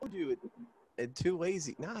do it. And too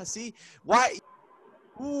lazy. Nah, see? Why?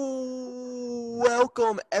 Ooh,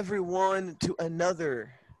 welcome, everyone, to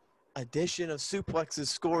another edition of Suplexes,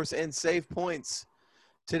 Scores, and Save Points.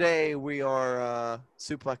 Today, we are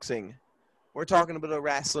suplexing. We're talking about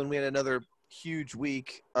wrestling. We had another huge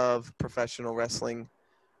week of professional wrestling.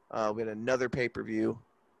 We had another pay-per-view.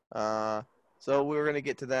 So we're going to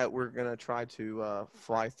get to that. We're going to try to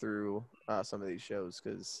fly through some of these shows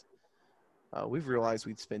because we've realized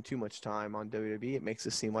we'd spend too much time on WWE. It makes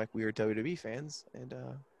us seem like we are WWE fans, and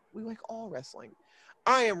we like all wrestling.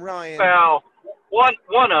 I am Ryan. Well,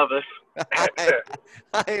 one of us.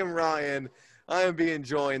 I am Ryan. I am being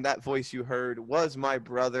joined. That voice you heard was my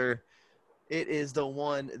brother. It is the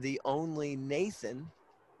one, the only Nathan.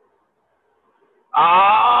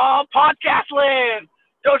 Podcast land!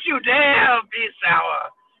 Don't you dare be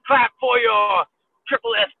sour. Clap for your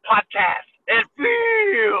Triple S podcast and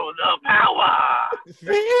feel the power.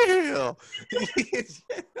 Feel.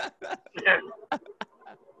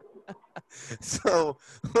 So,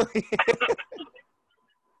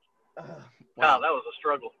 Wow, that was a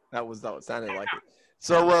struggle. That was what sounded like it.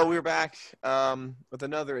 So we're back with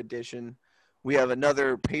another edition. We have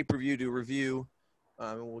another pay-per-view to review,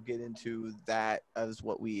 and we'll get into that as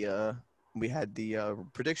what we had the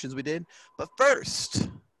predictions we did. But first,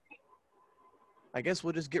 I guess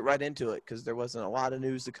we'll just get right into it because there wasn't a lot of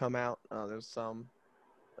news to come out. There's some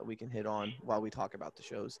that we can hit on while we talk about the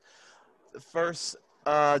shows. The first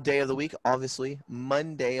day of the week, obviously,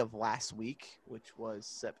 Monday of last week, which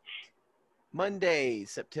was Monday,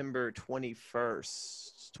 September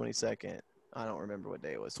 21st, 22nd. I don't remember what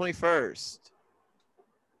day it was. 21st.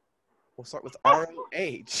 We'll start with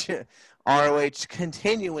ROH. ROH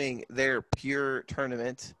continuing their pure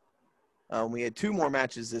tournament. We had two more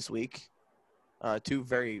matches this week. Two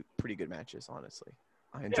pretty good matches, honestly.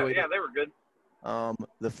 I enjoyed it. Yeah, they were good.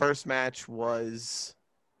 The first match was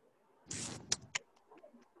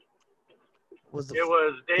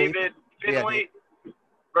David Finlay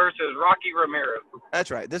versus Rocky Romero.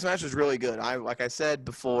 That's right. This match was really good. Like I said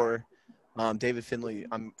before, David Finlay,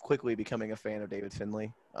 I'm quickly becoming a fan of David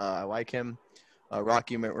Finlay. I like him.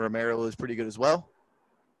 Rocky Romero is pretty good as well.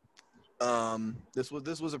 This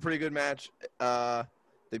was a pretty good match.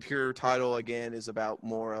 The pure title, again, is about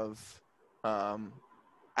more of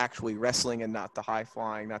actually wrestling and not the high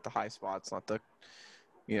flying, not the high spots, not the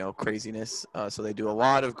craziness. So they do a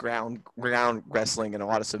lot of ground wrestling and a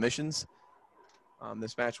lot of submissions.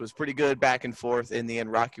 This match was pretty good, back and forth. In the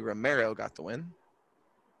end, Rocky Romero got the win.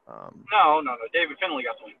 No. David Finlay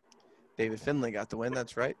got the win. David Finlay got the win.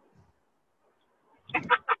 That's right.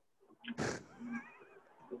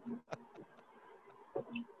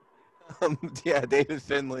 David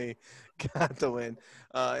Finlay got the win.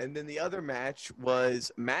 And then the other match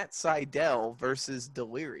was Matt Sydal versus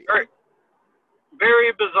Delirious.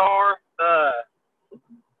 Very bizarre.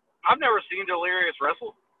 I've never seen Delirious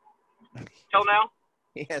wrestle till now.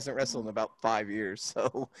 He hasn't wrestled in about 5 years,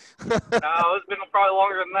 so. No, it's been probably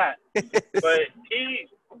longer than that. But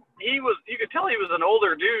he was, you could tell he was an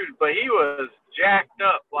older dude, but he was jacked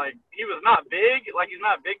up. Like, he was not big, like he's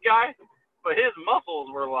not a big guy, but his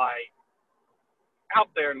muscles were like out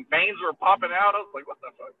there and veins were popping out. I was like, what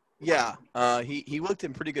the fuck? Yeah, he looked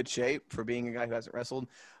in pretty good shape for being a guy who hasn't wrestled.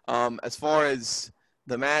 As far as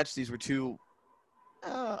the match, these were two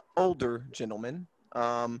older gentlemen.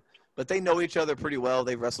 But they know each other pretty well.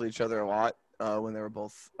 They've wrestled each other a lot when they were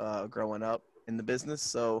both growing up in the business.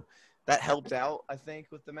 So that helped out, I think,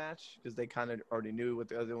 with the match because they kind of already knew what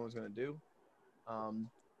the other one was going to do.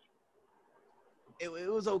 It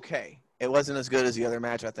was okay. It wasn't as good as the other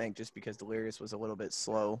match, I think, just because Delirious was a little bit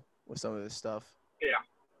slow with some of his stuff. Yeah.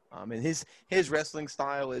 And his wrestling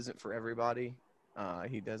style isn't for everybody.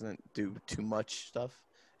 He doesn't do too much stuff.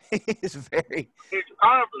 It's kind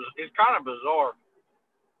of bizarre.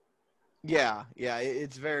 Yeah,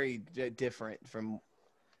 it's very different from.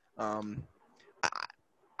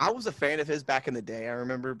 I was a fan of his back in the day, I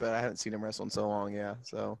remember, but I haven't seen him wrestle in so long. Yeah,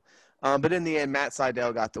 so, but in the end, Matt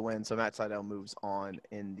Sydal got the win, so Matt Sydal moves on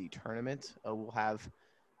in the tournament. We'll have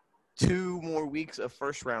 2 more weeks of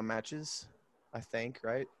first round matches, I think,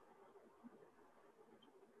 right?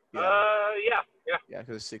 Yeah,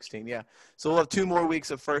 because it's 16. Yeah, so we'll have 2 more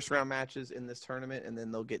weeks of first round matches in this tournament, and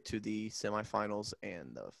then they'll get to the semifinals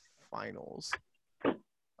and the finals.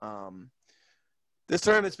 This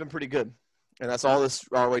tournament's been pretty good, and that's all this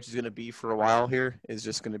ROH is going to be for a while here, is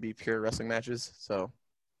just going to be pure wrestling matches. So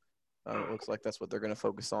it looks like that's what they're going to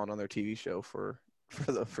focus on their TV show for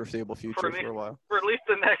the foreseeable future for a while. For at least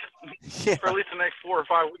the next 4 or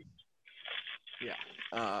 5 weeks.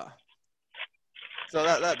 Yeah. So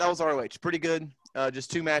that was ROH. Pretty good.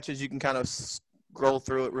 Just 2 matches. You can kind of scroll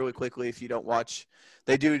through it really quickly if you don't watch.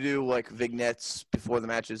 They do like vignettes before the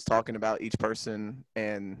matches talking about each person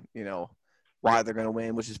and, why they're going to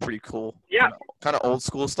win, which is pretty cool. Yeah. Kind of old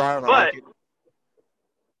school style. And But, I like it.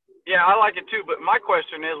 Yeah, I like it too. But my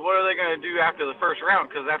question is, what are they going to do after the first round?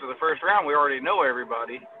 Because after the first round, we already know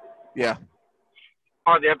everybody. Yeah.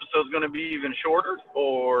 Are the episodes going to be even shorter,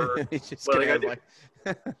 or It's just what are they gonna going to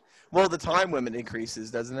do? have, well, the time limit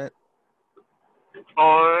increases, doesn't it?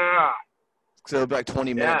 Oh, yeah. So it'll be like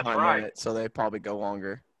 20-minute Yeah, that's time right. limit, so they probably go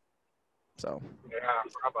longer. So. Yeah,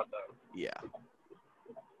 how about that? Yeah.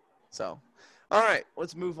 So, all right,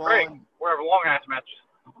 let's move Great. on. We're having long-ass matches.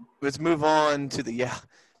 Let's move on to the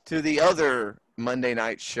other Monday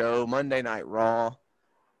night show, Monday Night Raw.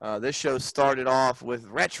 This show started off with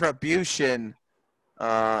Retribution,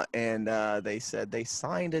 and they said they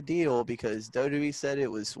signed a deal because WWE said it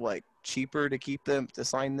was cheaper to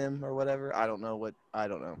sign them or whatever. I don't know. It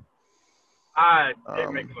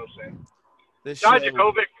makes no sense.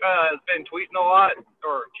 Dijakovic has been tweeting a lot,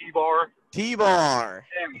 or T-Bar. T-Bar.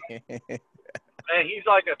 And he's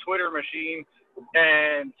like a Twitter machine.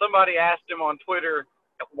 And somebody asked him on Twitter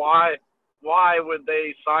why would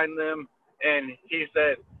they sign them, and he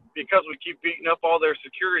said because we keep beating up all their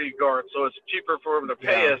security guards, so it's cheaper for them to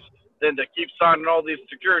pay us than to keep signing all these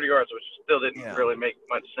security guards, which still didn't really make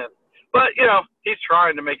much sense. But, he's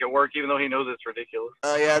trying to make it work, even though he knows it's ridiculous.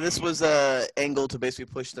 This was angle to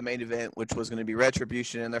basically push the main event, which was going to be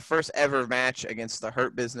Retribution in their first ever match against the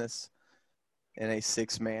Hurt Business in a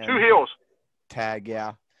 6-man 2 heels tag.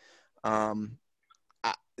 Yeah. The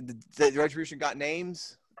Retribution got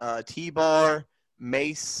names: T-Bar,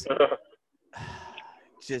 Mace,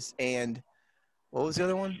 and what was the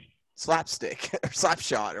other one? Slapstick or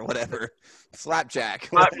Slapshot or whatever. Slapjack.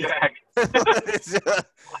 Slapjack.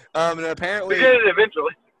 And apparently, we did it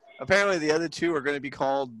eventually. Apparently, the other 2 are going to be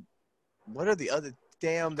called. What are the other?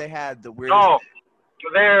 Damn, they had the weirdest. Oh,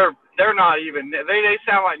 they're not even. They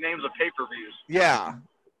sound like names of pay-per-views. Yeah.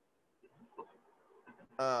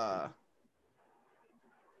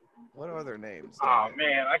 What are their names? Oh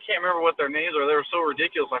man, I can't remember what their names are. They were so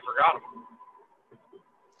ridiculous, I forgot them.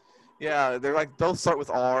 Yeah, they're both start with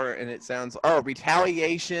R, and it sounds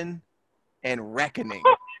Retaliation and Reckoning.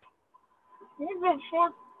 What the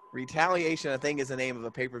fuck? Retaliation, I think, is the name of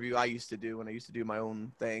a pay-per-view I used to do when I used to do my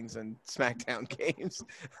own things and SmackDown games.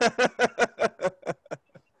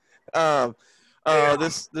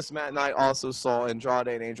 This night also saw Andrade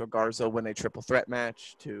and Angel Garza win a triple threat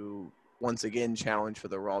match to once again challenge for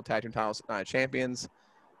the Raw Tag Team titles Night Champions.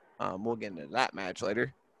 We'll get into that match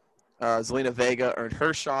later. Zelina Vega earned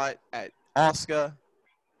her shot at Asuka.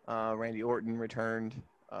 Randy Orton returned.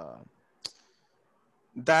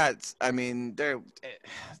 It's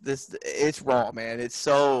Raw, man. It's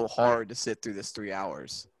so hard to sit through this 3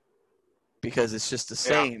 hours because it's just the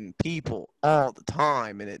same people all the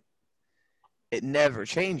time, and it never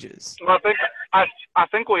changes. Well, I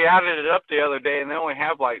think we added it up the other day, and they only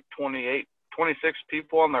have 26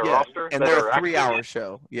 people on their roster. And they're a 3-hour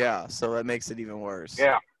show. Yeah, so that makes it even worse.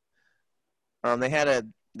 Yeah. They had a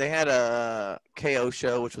KO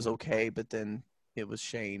show, which was okay, but then it was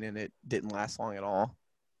Shane, and it didn't last long at all.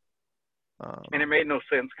 And it made no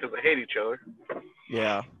sense because they hate each other.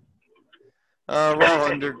 Yeah.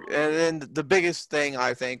 And then the biggest thing,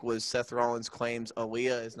 I think, was Seth Rollins claims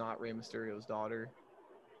Aaliyah is not Rey Mysterio's daughter,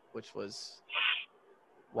 which was,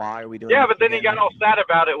 why are we doing Yeah, but then he got all sad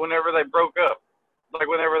about it whenever they broke up.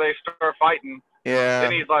 Whenever they started fighting. Yeah.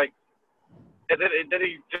 Then he's and then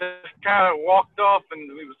he just kind of walked off, and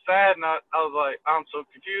he was sad, and I was like, I'm so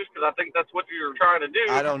confused because I think that's what you were trying to do.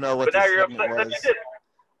 I don't know what but now this you're segment upset was. that you did it.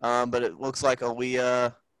 But it looks like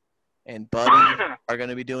Aaliyah and Buddy are going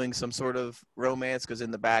to be doing some sort of romance because in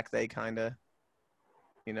the back they kind of,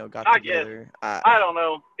 got together. I don't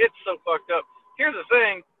know. It's so fucked up. Here's the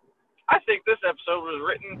thing. I think this episode was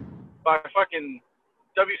written by fucking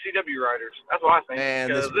WCW writers. That's what I think.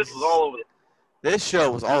 Because this was all over the This show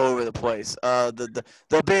was all over the place. The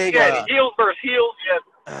big heels versus heels.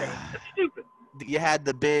 Yeah, it's stupid. You had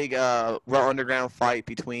the big Raw Underground fight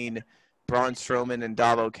between Braun Strowman and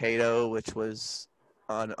Davo Kato, which was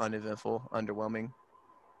uneventful, underwhelming.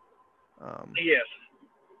 Yes.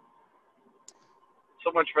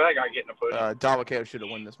 So much for that guy getting a push. Davo Kato should have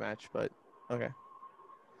won this match, but okay.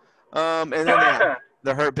 And then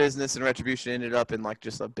the Hurt Business and Retribution ended up in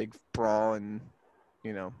just a big brawl, and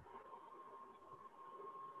yeah.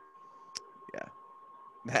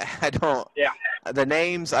 I don't. Yeah. The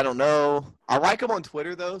names, I don't know. I like them on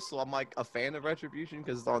Twitter though, so I'm a fan of Retribution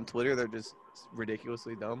because on Twitter they're just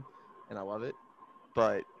ridiculously dumb, and I love it.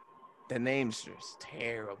 But the names are just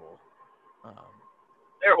terrible.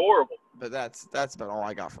 They're horrible. But that's about all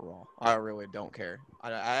I got for Raw. I really don't care.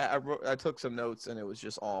 I took some notes and it was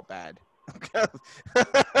just all bad. And,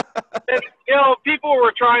 people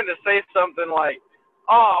were trying to say something like,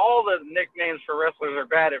 "Oh, all the nicknames for wrestlers are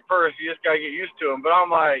bad at first. You just gotta get used to them." But I'm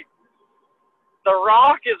like, The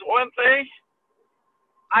Rock is one thing.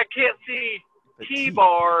 I can't see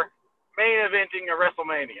T-Bar main eventing a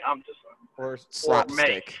WrestleMania. I'm just or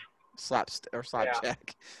slapstick, or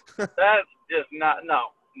slapjack. Yeah. That's just not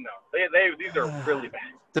no. These are really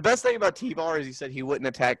bad. The best thing about T-Bar is he said he wouldn't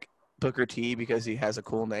attack Booker T because he has a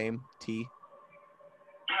cool name, T.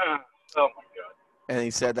 Oh my god. And he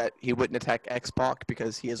said that he wouldn't attack X-Pac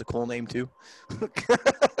because he has a cool name too.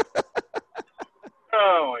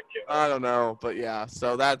 Oh my god. I don't know, but yeah.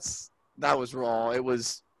 So that was Raw. It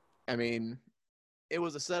was, it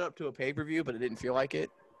was a setup to a pay-per-view, but it didn't feel like it.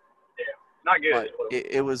 Yeah, not good.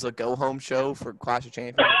 It was a go-home show for Clash of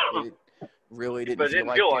Champions. It really didn't feel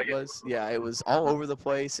like it was. Yeah, it was all over the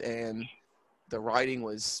place, and the writing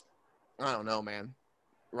was, I don't know, man.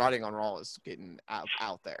 Writing on Raw is getting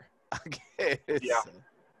out there. Yeah.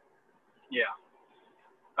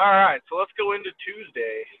 All right, so let's go into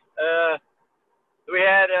Tuesday. We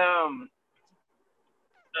had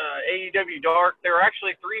AEW Dark. There were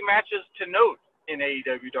actually 3 matches to note in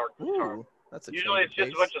AEW Dark this time. That's usually it's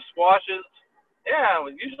just a bunch of squashes. Yeah,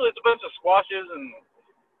 usually it's a bunch of squashes and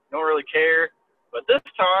don't really care. But this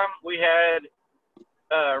time we had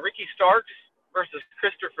Ricky Starks versus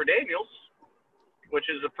Christopher Daniels, which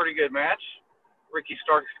is a pretty good match. Ricky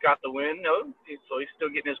Starks got the win, so he's still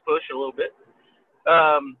getting his push a little bit.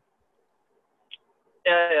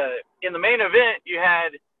 In the main event, you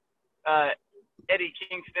had Eddie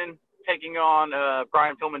Kingston taking on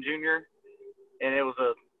Brian Pillman Jr., and it was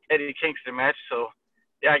a Eddie Kingston match. So,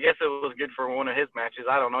 yeah, I guess it was good for one of his matches.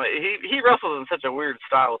 I don't know. He wrestles in such a weird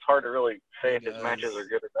style. It's hard to really say if his matches are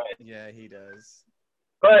good or bad. Yeah, he does.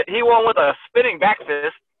 But he won with a spinning back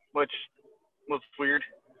fist, which was weird.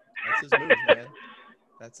 That's his move, man.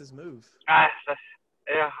 That's his move.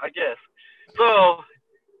 Yeah, I guess. So,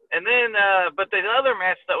 and then, but the other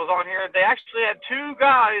match that was on here, they actually had 2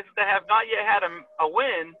 guys that have not yet had a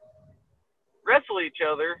win wrestle each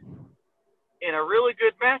other in a really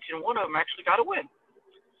good match, and one of them actually got a win.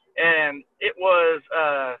 And it was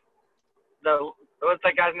what's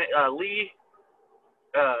that guy's name? Lee.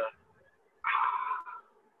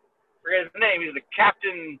 Forget his name. He's the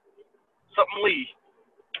Captain something Lee.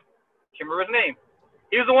 Can't remember his name.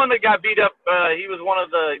 He was the one that got beat up. He was one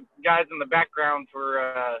of the guys in the background for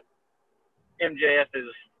MJF's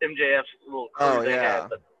little crew they had.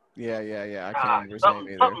 But, yeah. I can't remember his name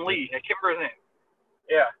either. Something Lee. I can't remember his name.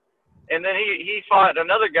 Yeah. And then he fought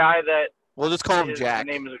another guy that. We'll just call him Jack.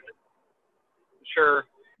 Name is, sure.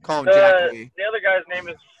 Call him Jack Lee. The other guy's name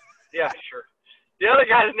is. Yeah, sure. The other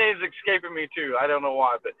guy's name is escaping me too. I don't know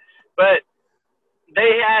why, but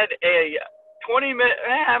they had a 20-minute,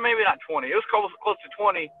 maybe not 20. It was close to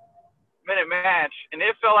 20-minute match, and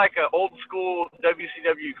it felt like an old school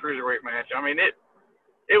WCW cruiserweight match. I mean, it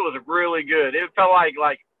was really good. It felt like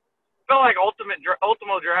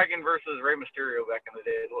Ultimo Dragon versus Rey Mysterio back in the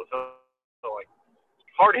day. It was like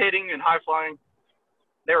hard hitting and high flying.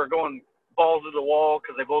 They were going balls to the wall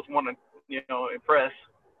because they both want to, impress.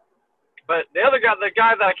 But the other guy, the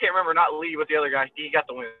guy that I can't remember, not Lee, but the other guy, he got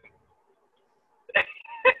the win.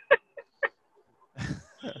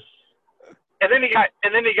 And then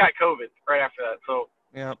he got COVID right after that. So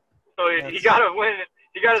yeah. So he got a win.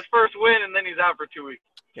 He got his first win, and then he's out for 2 weeks.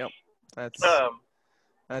 Yep. That's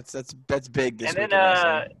big. This and then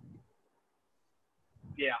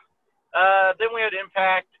yeah. Then we had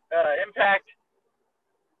Impact. Impact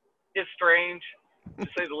is strange, to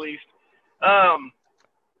say the least.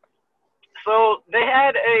 So they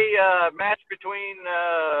had a match between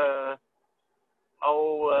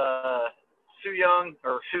Su Yung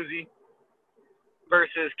or Susie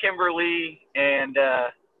versus Kimberly and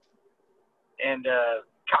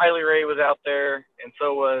Kylie Ray was out there, and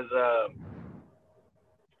so was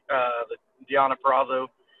Deonna Purrazzo,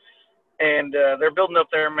 and they're building up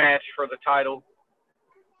their match for the title.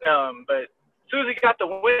 But Susie got the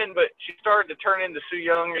win, but she started to turn into Su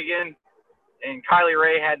Yung again, and Kylie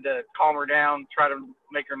Ray had to calm her down, try to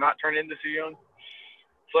make her not turn into Su Yung.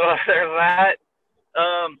 So there's that.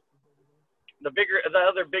 The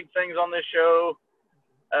other big things on this show,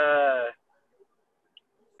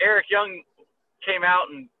 Eric Young came out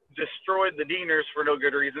and destroyed the Deaners for no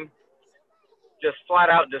good reason. Just flat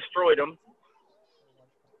out destroyed them.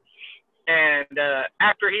 And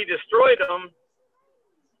after he destroyed them,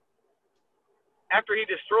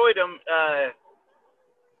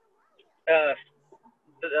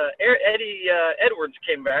 Eddie Edwards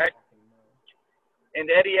came back, and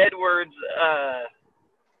Eddie Edwards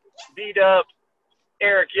beat up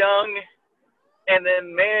Eric Young, and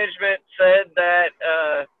then management said that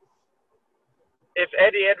if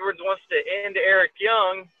Eddie Edwards wants to end Eric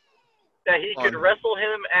Young, that he could wrestle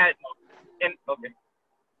him at – okay.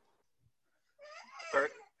 Sorry.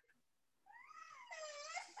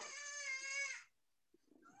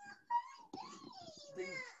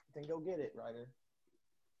 Then go get it, Ryder.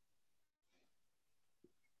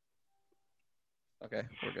 Okay,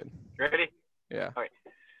 we're good. Ready? Yeah. All right.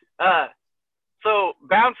 So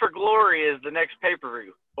Bound for Glory is the next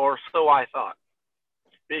pay-per-view, or so I thought.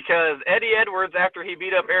 Because Eddie Edwards, after he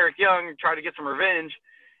beat up Eric Young, tried to get some revenge,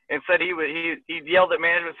 and said he yelled at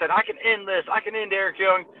management, said, "I can end this. I can end Eric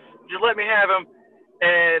Young. Just let me have him."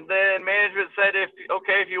 And then management said, if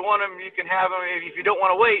you want him, you can have him. If you don't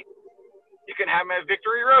want to wait, you can have him at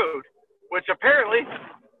Victory Road, which apparently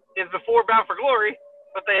is before Bound for Glory,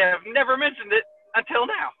 but they have never mentioned it until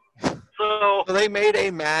now. So they made a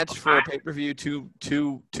match for a pay-per-view two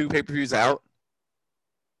pay-per-views out?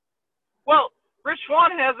 Well, Rich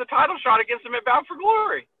Swann has a title shot against him at Bound for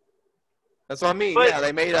Glory. That's what I mean. But yeah,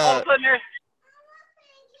 they made all of a sudden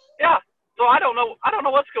yeah. So I don't know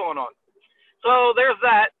what's going on. So there's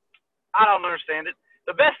that. I don't understand it.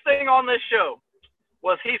 The best thing on this show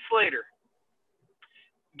was Heath Slater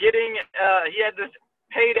getting he had this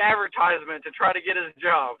paid advertisement to try to get his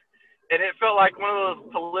job, and it felt like one of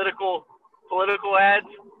those political ads.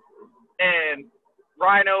 And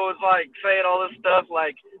Rhino was like saying all this stuff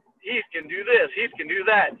like, Heath can do this, Heath can do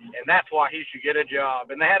that, and that's why he should get a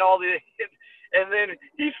job. And they had all the, and then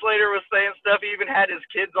Heath Slater was saying stuff. He even had his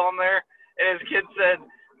kids on there, and his kid said,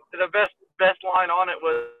 the best line on it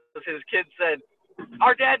was his kid said,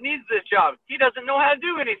 "Our dad needs this job. He doesn't know how to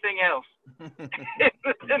do anything else."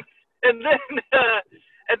 and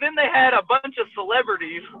then they had a bunch of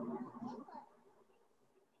celebrities.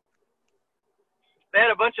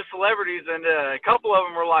 And a couple of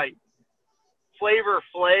them were like Flavor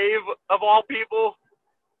Flav of all people,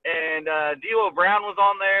 and D'Lo Brown was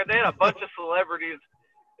on there. They had a bunch of celebrities.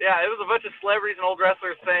 Yeah, it was a bunch of celebrities and old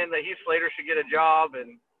wrestlers saying that Heath Slater should get a job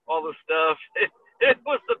and all this stuff. It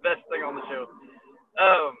was the best thing on the show.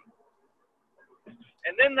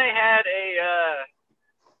 And then they had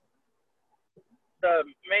the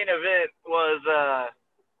main event was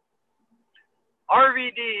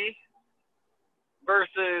RVD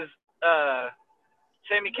versus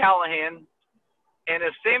Sami Callihan. And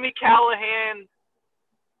if Sami Callihan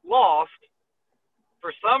lost,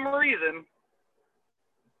 for some reason,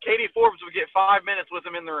 Katie Forbes would get 5 minutes with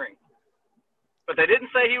him in the ring. But they didn't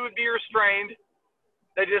say he would be restrained.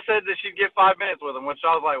 They just said that she'd get 5 minutes with him, which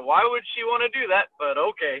I was like, why would she want to do that? But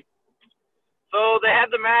okay. So they had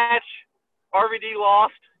the match. RVD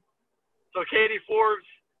lost. So Katie Forbes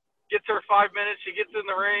gets her 5 minutes. She gets in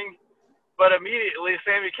the ring. But immediately,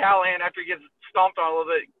 Sami Callihan, after he gets stomped on a little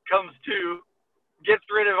bit, comes to, gets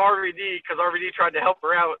rid of RVD because RVD tried to help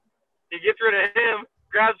her out. He gets rid of him,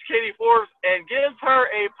 grabs Katie Forbes, and gives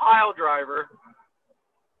her a pile driver.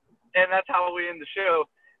 And that's how we end the show.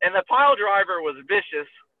 And the pile driver was vicious.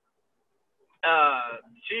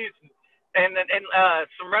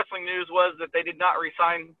 Some wrestling news was that they did not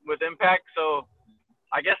re-sign with Impact, so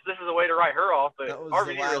I guess this is a way to write her off. But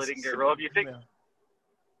RVD really didn't get rid of. You think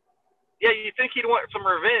he'd want some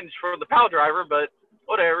revenge for the pile driver, but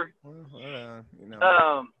whatever.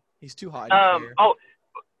 He's too hot.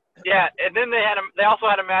 Yeah, and then they also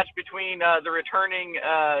had a match between the returning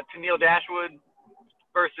Tenille Dashwood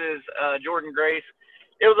versus Jordan Grace.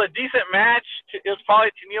 It was a decent match. It was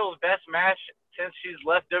probably Tenille's best match since she's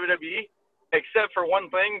left WWE, except for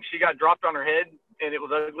one thing. She got dropped on her head, and it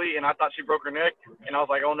was ugly, and I thought she broke her neck, and I was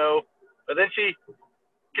like, oh, no. But then she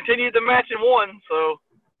continued the match and won, so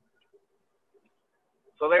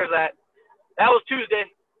there's that. That was Tuesday.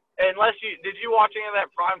 Did you watch any of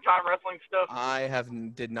that primetime wrestling stuff? I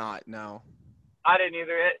did not, no. I didn't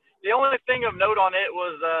either. The only thing of note on it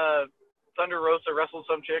was Thunder Rosa wrestled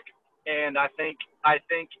some chick, and I think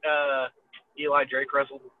Eli Drake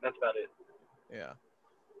wrestled. That's about it. Yeah.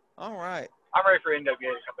 All right. I'm ready for NWA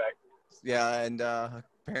to come back. Yeah, and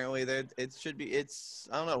apparently it's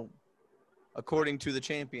I don't know. According to the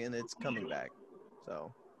champion, it's coming back.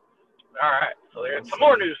 So. All right. So there's some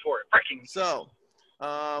more news for it. Breaking. So,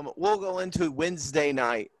 we'll go into Wednesday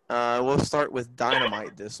night. We'll start with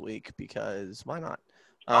Dynamite this week because why not?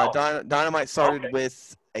 Dynamite started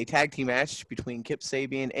with a tag team match between Kip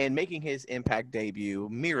Sabian and making his Impact debut,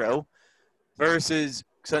 Miro, versus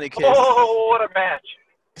Sonny Kiss. Oh, what a match!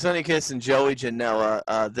 Sonny Kiss and Joey Janela.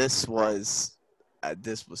 This was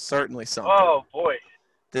certainly something. Oh boy!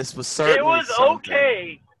 This was certainly It was something.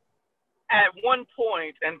 okay at one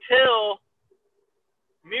point until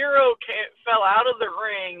Miro fell out of the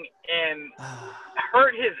ring and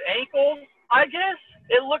hurt his ankle, I guess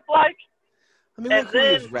it looked like. I mean, And look who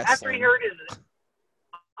he was then after he wrestling. hurt his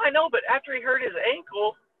 – I know, but after he hurt his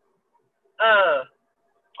ankle,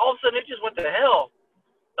 all of a sudden it just went to hell.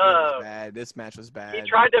 It was bad. This match was bad. He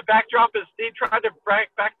tried to backdrop his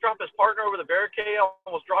partner over the barricade,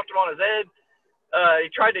 almost dropped him on his head. He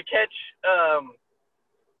tried to catch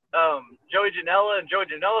Joey Janela, and Joey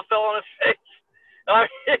Janela fell on his face.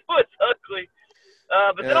 It was ugly.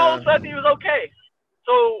 But then all of a sudden he was okay.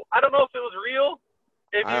 So I don't know if it was real,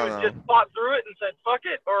 if he was just fought through it and said fuck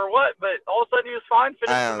it or what. But all of a sudden he was fine,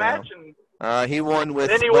 finished the match, and he won with.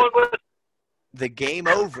 Then he won with the game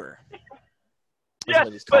over. Yeah,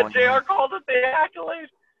 but JR called it the accolade.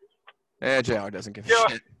 Yeah, JR doesn't give a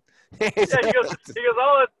shit. He goes,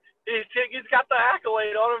 oh, he's got the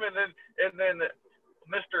accolade on him, and then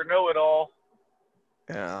Mr. Know-It-All.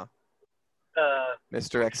 Yeah.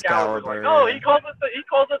 Mr. Excalibur. Like, oh, he calls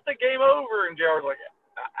it the game over, and JR's like,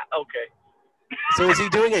 okay. So is he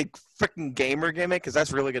doing a freaking gamer gimmick? Because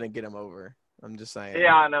that's really gonna get him over. I'm just saying.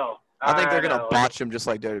 Yeah, I know. I think they're gonna botch him just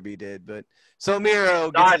like WWE did. But so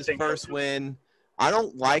Miro gets his first win. I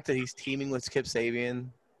don't like that he's teaming with Kip Sabian.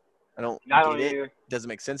 I don't get it. Either. Doesn't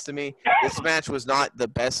make sense to me. This match was not the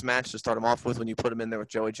best match to start him off with when you put him in there with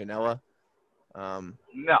Joey Janela.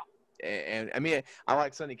 No. And I mean, I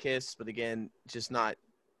like Sonny Kiss, but again, just not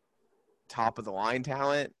top of the line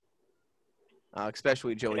talent.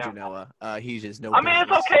 Especially Joey Janela. He's just no. I mean,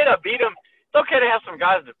 it's okay to beat him. It's okay to have some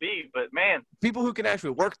guys to beat, but man, people who can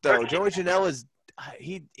actually work though. Joey Janela is.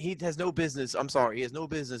 He has no business. I'm sorry, he has no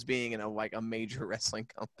business being in a major wrestling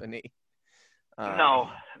company. No,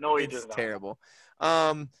 he does not. It's terrible.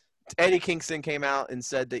 Eddie Kingston came out and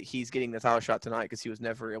said that he's getting the title shot tonight because he was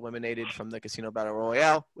never eliminated from the Casino Battle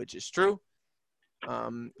Royale, which is true.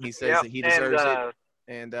 He says that he deserves it,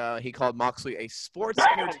 and he called Moxley a sports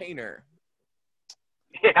entertainer.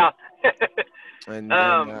 Yeah. And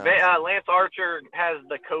Lance Archer has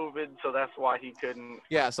the COVID, so that's why he couldn't.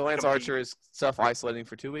 Yeah, so Lance Archer is self-isolating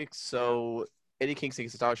for 2 weeks. So Eddie Kingston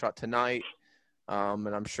gets a title shot tonight, and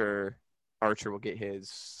I'm sure Archer will get his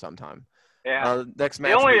sometime. Yeah. Next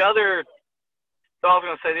match. I was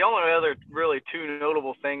going to say the only other really two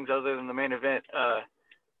notable things other than the main event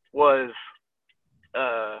was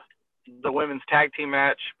the women's tag team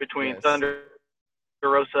match between Thunder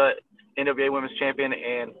Rosa, NWA Women's Champion,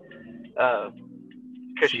 and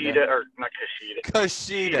Kushida.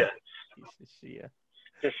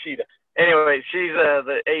 Anyway, she's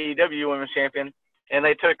the AEW Women's Champion, and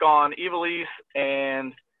they took on Ivelisse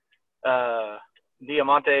and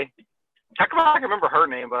Diamante. How come I can remember her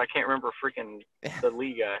name, but I can't remember freaking the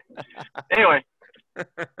lead guy? Anyway,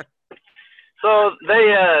 so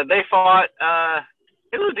they fought.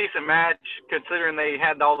 It was a decent match considering they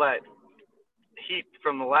had all that heat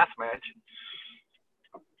from the last match.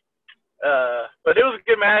 But it was a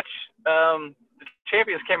good match. The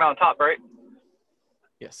champions came out on top, right?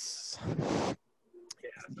 Yes.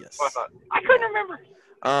 Yes. I couldn't remember.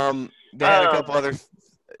 They had a couple other.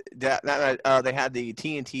 They had the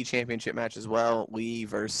TNT Championship match as well. Lee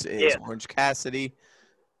versus Orange Cassidy.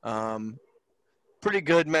 Pretty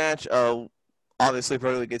good match. Obviously,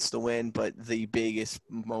 Brody gets the win, but the biggest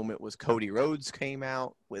moment was Cody Rhodes came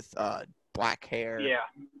out with black hair. Yeah.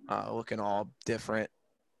 Looking all different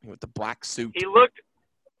with the black suit.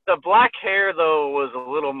 The black hair, though, was a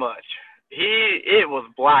little much. It was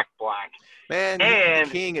black. Man, and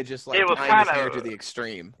the King had just dyed his hair to the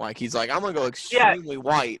extreme. Like he's like, I'm gonna go extremely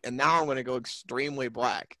white, and now I'm gonna go extremely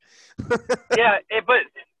black. Yeah,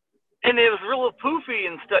 and it was real poofy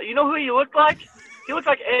and stuff. You know who he looked like? He looked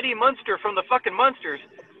like Eddie Munster from the fucking Munsters.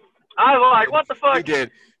 I was like, what the fuck? He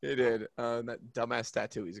did. That dumbass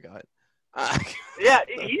tattoo he's got. Yeah,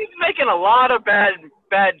 he's making a lot of bad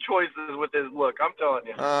choices with his look. I'm telling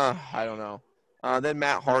you. I don't know. Then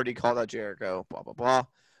Matt Hardy called out Jericho. Blah blah blah.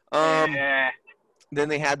 Then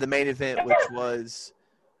they had the main event, which was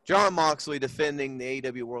Jon Moxley defending the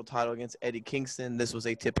AEW World Title against Eddie Kingston. This was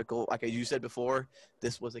a typical, like you said before,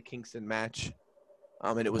 this was a Kingston match.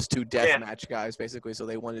 And it was two death match guys basically, so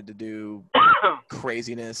they wanted to do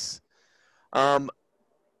craziness.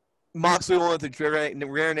 Moxley won with the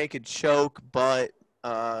rear naked choke, but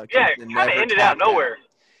it kind of ended out nowhere.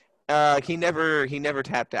 He never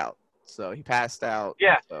tapped out, so he passed out.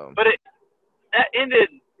 Yeah, so. But that ended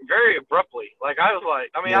very abruptly. Like I was like,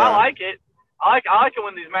 I mean, I like it. I like it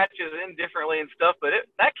when these matches end differently and stuff, but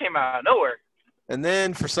that came out of nowhere. And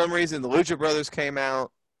then for some reason the Lucha Brothers came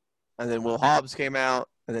out, and then Will Hobbs came out,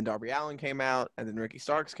 and then Darby Allin came out, and then Ricky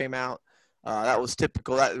Starks came out. That was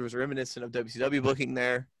typical. That was reminiscent of WCW booking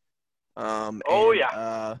there.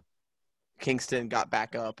 Kingston got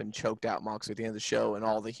back up and choked out Moxley at the end of the show, and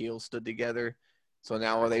all the heels stood together. So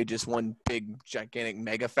now are they just one big, gigantic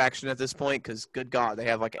mega faction at this point? Because, good God, they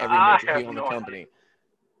have like every major heel in the company.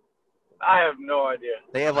 I have no idea.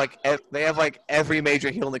 They have like every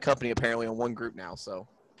major heel in the company apparently on one group now. So,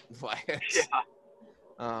 Yeah.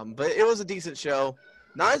 But it was a decent show.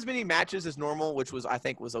 Not as many matches as normal, which I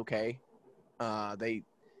think was okay. They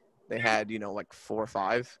had like 4 or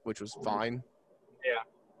 5, which was fine. Yeah.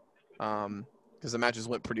 Because the matches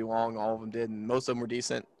went pretty long, all of them did, and most of them were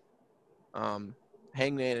decent.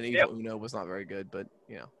 Hangman and Evil Uno was not very good, but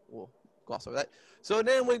we'll gloss over that. So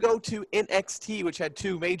then we go to NXT, which had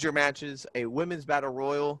 2 major matches: a women's battle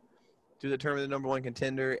royal to determine the number 1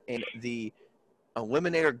 contender, and the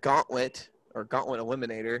Eliminator Gauntlet or Gauntlet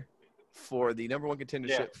Eliminator for the number 1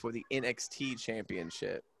 contendership for the NXT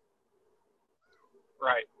Championship.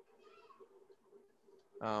 Right.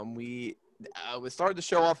 We started the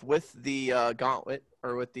show off with the Gauntlet,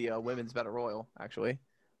 or with the women's battle royal, actually.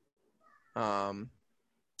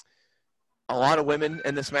 A lot of women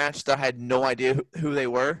in this match that I had no idea who they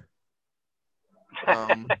were.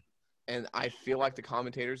 And I feel like the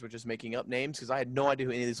commentators were just making up names because I had no idea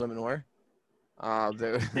who any of these women were. They all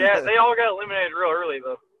got eliminated real early,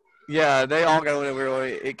 though. Yeah, they all got eliminated real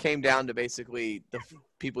early. It came down to basically the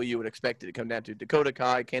people you would expect it to come down to: Dakota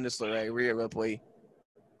Kai, Candice LeRae, Rhea Ripley,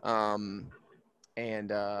 and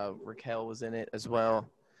Raquel was in it as well.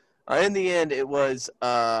 In the end, it was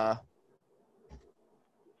I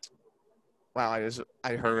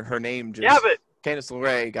heard her name just. Yeah, but Candice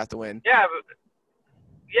LeRae got the win. Yeah, but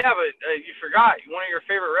you forgot one of your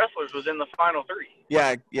favorite wrestlers was in the final 3.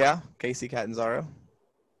 Yeah, Casey Catanzaro.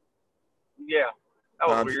 Yeah, that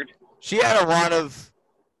was weird. She had a lot of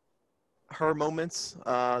her moments.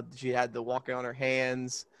 She had the walking on her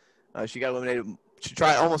hands. She got eliminated. She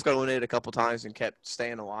almost got eliminated a couple times and kept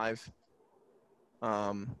staying alive.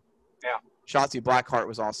 Shotzi Blackheart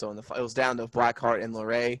was also in the fight. It was down to Blackheart and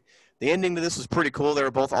LeRae. The ending to this was pretty cool. They were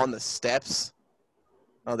both on the steps.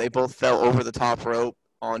 They both fell over the top rope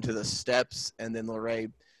onto the steps, and then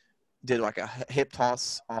LeRae did like a hip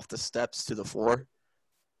toss off the steps to the floor.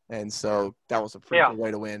 And so that was a pretty cool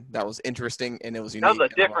way to win. That was interesting, and it was unique. That was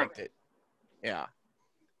different. Yeah.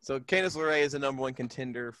 So Candice LeRae is the number 1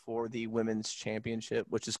 contender for the women's championship,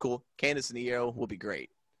 which is cool. Candice and Io will be great.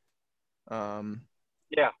 Tommaso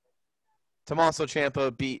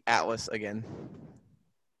Ciampa beat Atlas again.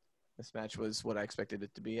 This match was what I expected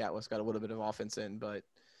it to be. Atlas got a little bit of offense in, but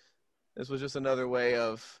this was just another way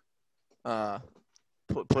of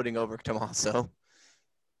putting over Tommaso.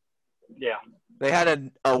 Yeah. They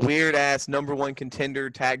had a weird-ass number 1 contender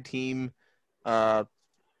tag team.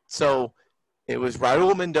 So it was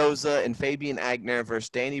Raul Mendoza and Fabian Aichner versus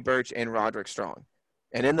Danny Burch and Roderick Strong.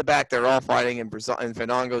 And in the back, they're all fighting, and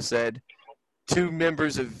Fandango said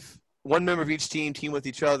one member of each team with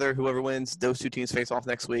each other. Whoever wins, those 2 teams face off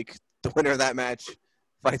next week. The winner of that match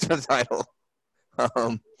fights for the title.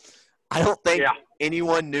 I don't think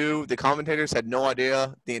anyone knew. The commentators had no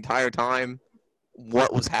idea the entire time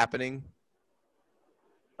what was happening.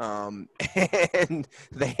 And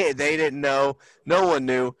they didn't know. No one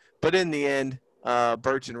knew. But in the end,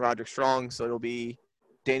 Burch and Roderick Strong. So it'll be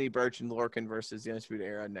Danny Burch and Lorcan versus the Undisputed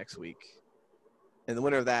Era next week. And the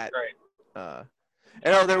winner of that. Right.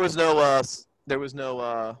 There was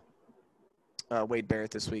no Wade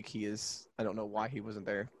Barrett this week. I don't know why he wasn't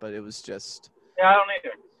there, but it was just. Yeah, I don't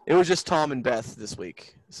either. It was just Tom and Beth this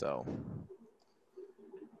week. So.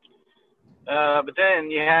 But then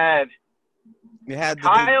you had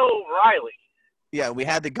Kyle Riley. Yeah, we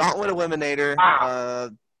had the Gauntlet Eliminator.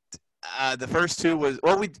 Wow. The first 2 was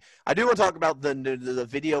I do want to talk about the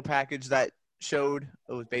video package that showed.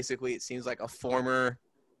 It was basically, it seems like a former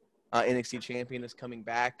NXT champion is coming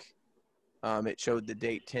back. It showed the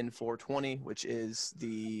date 10/4/20, which is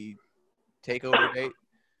the takeover date.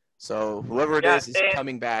 So whoever it is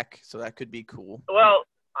coming back. So that could be cool. Well,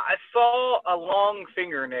 I saw a long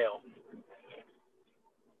fingernail.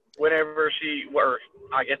 Whenever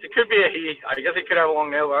I guess it could be a he. I guess it could have a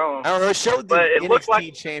long nail. I don't know. It showed the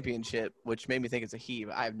NXT championship, which made me think it's a he,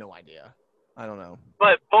 but I have no idea. I don't know.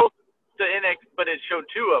 But both the NXT, but it showed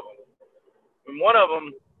 2 of them. And one of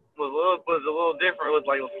them was a little different. It was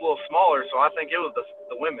like a little smaller, so I think it was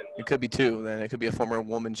the women. It could be 2. Then it could be a former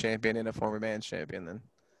woman champion and a former man's champion. Then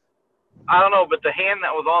I don't know, but the hand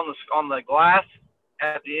that was on the glass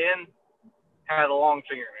at the end had a long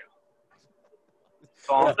fingernail.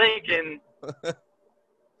 So I'm thinking,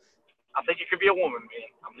 I think it could be a woman, man.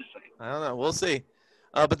 I'm just saying. I don't know. We'll see.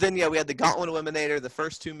 But then, yeah, we had the Gauntlet Eliminator. The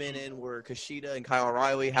first 2 men in were Kushida and Kyle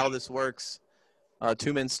O'Reilly. How this works,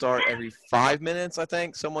 2 men start every 5 minutes, I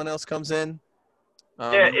think. Someone else comes in.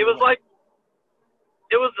 Yeah, it was like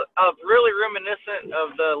it was really reminiscent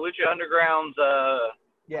of the Lucha Underground's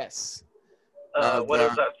yes. what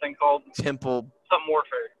is that thing called? Temple. Something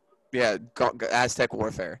Warfare. Yeah, Aztec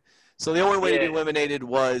Warfare. So the only way to be eliminated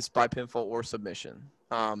was by pinfall or submission.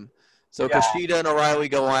 So Kushida and O'Reilly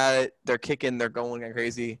go at it. They're kicking. They're going like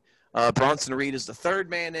crazy. Bronson Reed is the 3rd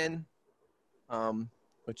man in,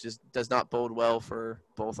 which does not bode well for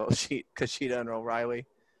both Kushida and O'Reilly.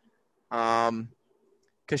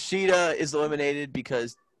 Kushida is eliminated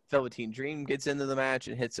because Velveteen Dream gets into the match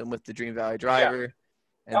and hits him with the Dream Valley Driver.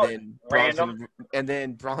 Yeah. And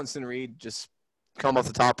then Bronson Reed just come off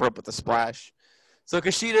the top rope with a splash. So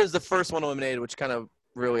Kushida is the first one eliminated, which kind of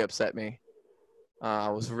really upset me. I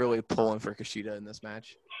was really pulling for Kushida in this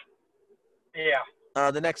match.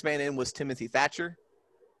 Yeah. The next man in was Timothy Thatcher.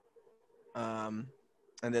 And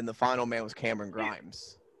then the final man was Cameron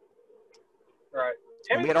Grimes. Right.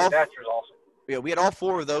 Timothy Thatcher's awesome. Yeah, we had all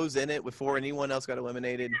 4 of those in it before anyone else got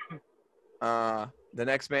eliminated. The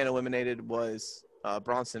next man eliminated was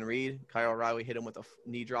Bronson Reed. Kyle O'Reilly hit him with a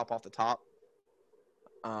knee drop off the top.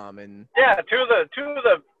 And yeah, two of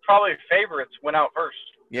the probably favorites went out first.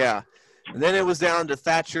 Yeah. And then it was down to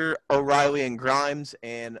Thatcher, O'Reilly, and Grimes,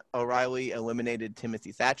 and O'Reilly eliminated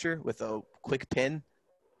Timothy Thatcher with a quick pin,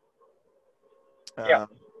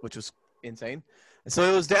 which was insane. And so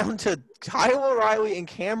it was down to Kyle O'Reilly and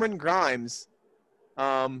Cameron Grimes,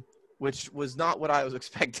 which was not what I was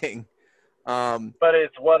expecting. But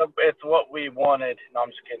it's what we wanted. No, I'm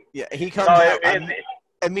just kidding. Yeah, he comes out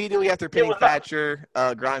immediately after pinning Thatcher.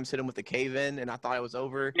 Grimes hit him with the cave-in, and I thought it was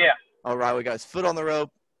over. Yeah. O'Reilly got his foot on the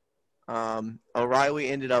rope. O'Reilly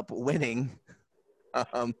ended up winning.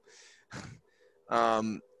 And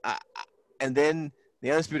then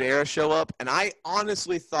the Undisputed Era show up, and I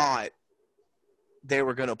honestly thought they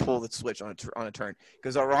were going to pull the switch on a turn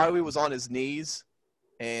because O'Reilly was on his knees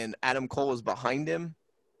and Adam Cole was behind him,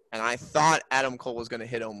 and I thought Adam Cole was going to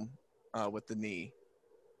hit him with the knee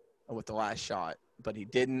with the last shot, but he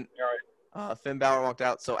didn't. All right. Finn Balor walked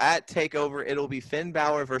out. So at TakeOver, it'll be Finn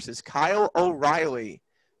Balor versus Kyle O'Reilly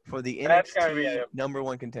for the NXT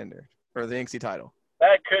 #1 contender or the NXT title.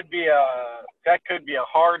 That could be a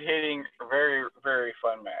hard-hitting, very, very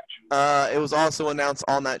fun match. It was also announced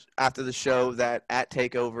on that after the show that at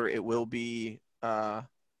TakeOver it will be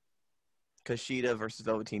Kushida versus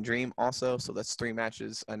Velveteen Dream also. So that's 3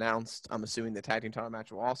 matches announced. I'm assuming the tag team title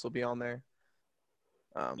match will also be on there.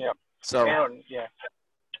 So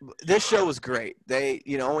this show was great. They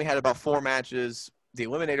only had about 4 matches. The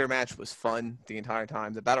Eliminator match was fun the entire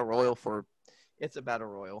time. The Battle Royal it's a Battle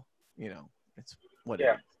Royal. It's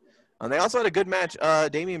whatever. Yeah. They also had a good match.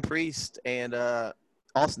 Damian Priest and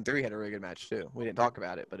Austin Theory had a really good match too. We didn't talk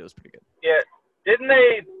about it, but it was pretty good. Yeah. Didn't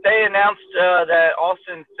they announced that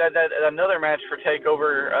Austin said that another match for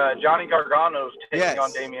TakeOver, Johnny Gargano's taking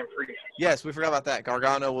on Damian Priest. Yes, we forgot about that.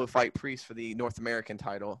 Gargano will fight Priest for the North American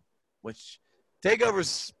title, which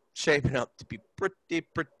TakeOver's shaping up to be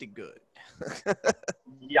pretty good.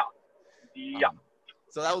 Yeah.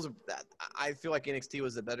 So I feel like NXT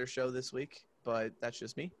was a better show this week, but that's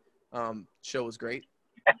just me. Show was great.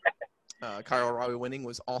 Kyle O'Reilly winning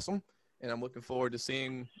was awesome, and I'm looking forward to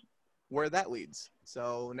seeing where that leads.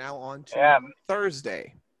 So now on to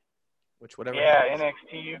Thursday, whatever. Yeah,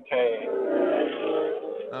 NXT UK.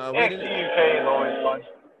 NXT UK is always fun.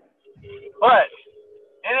 But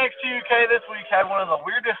NXT UK this week had one of the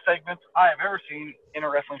weirdest segments I have ever seen in a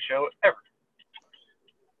wrestling show ever.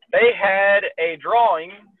 They had a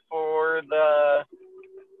drawing for the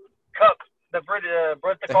cup, the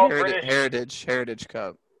British Heritage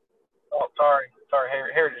Cup. Oh, sorry,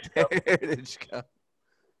 Heritage Cup. Heritage Cup.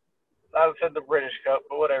 I said the British Cup,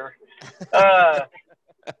 but whatever.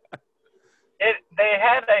 They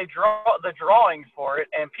had the drawing for it,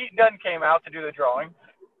 and Pete Dunne came out to do the drawing.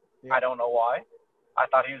 Yeah. I don't know why. I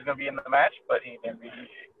thought he was going to be in the match, but he didn't.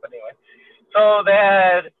 But anyway, so they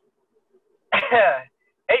had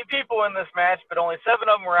 8 people in this match, but only 7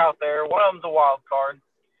 of them were out there. One of them's a wild card.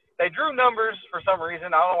 They drew numbers for some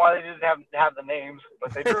reason. I don't know why they didn't have the names,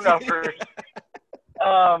 but they drew numbers.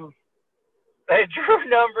 They drew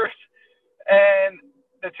numbers, and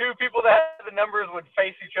the 2 people that had the numbers would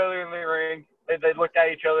face each other in the ring. They looked at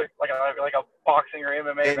each other like a boxing or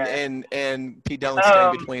MMA match. And Pete Dunne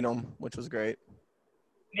stayed between them, which was great.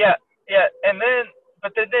 Yeah. And then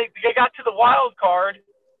they got to the wild card,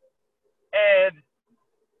 and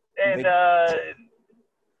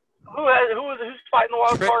who's fighting the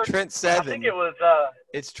wild card? Trent I think Seven. it was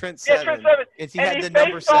It's Trent yeah, Seven. Trent Seven. He And had he the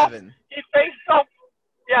number faced off. 7. He faced off.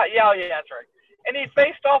 Yeah, that's right. And he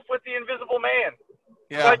faced off with the Invisible Man.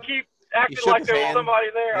 Yeah. But keep acting shook like his there was hand. somebody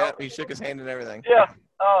there. Yeah, he shook his hand and everything. Yeah.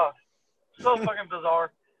 So fucking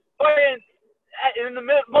bizarre. But in the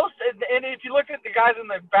most, and if you look at the guys in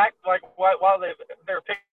the back, like while they're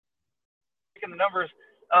picking the numbers,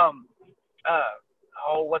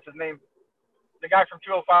 what's his name? The guy from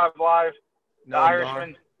 205 Live, the Noam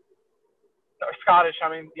Irishman, or Scottish. I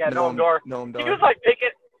mean, yeah, Noam Dar. Noam Dar. He was like picking.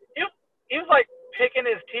 He was like picking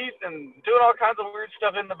his teeth and doing all kinds of weird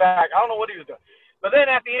stuff in the back. I don't know what he was doing. But then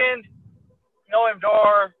at the end, Noam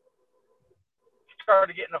Dar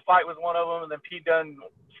started to get in a fight with one of them, and then Pete Dunne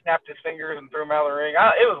snapped his fingers and threw him out of the ring.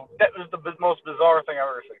 That was the most bizarre thing I've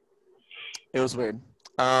ever seen. It was weird.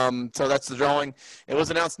 So that's the drawing. It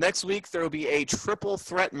was announced next week there will be a triple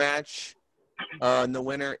threat match, and the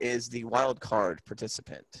winner is the wild card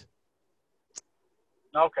participant.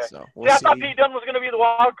 Okay. So we'll I see. thought Pete Dunne was going to be the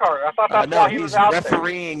wild card. I thought that's why he was out there. No, he's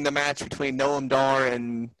refereeing the match between Noam Dar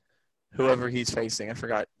and whoever he's facing. I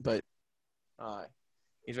forgot, but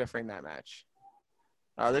he's refereeing that match.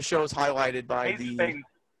 This show is highlighted by the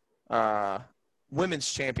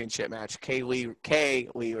women's championship match, Kay Lee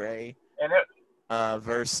Ray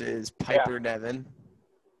versus Piper Niven.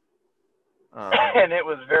 And it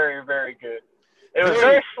was very, very good. It was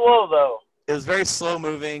very slow, though. It was very slow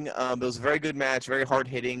moving. It was a very good match, very hard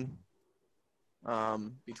hitting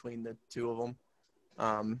between the two of them.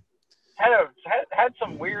 Had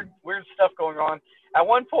some weird stuff going on. At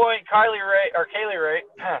one point, Kaylee Ray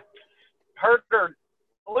hurt her.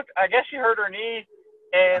 I guess she hurt her knee,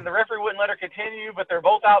 and the referee wouldn't let her continue. But they're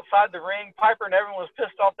both outside the ring. Piper and everyone was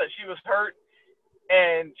pissed off that she was hurt,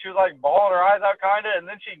 and she was like bawling her eyes out, kind of. And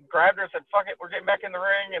then she grabbed her and said, "Fuck it, we're getting back in the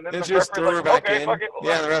ring." And then the just referee threw her back in. Fuck it.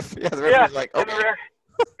 Yeah, the referee was like, "Okay." The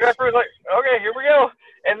referee was like, "Okay, here we go."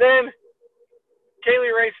 And then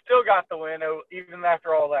Kaylee Ray still got the win, even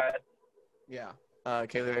after all that. Yeah,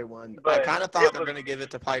 Kaylee Ray won. But I kind of thought they were going to give it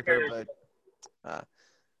to Piper, but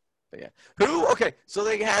yeah. Okay, so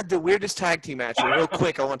they had the weirdest tag team match. Real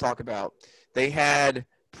quick, I want to talk about. They had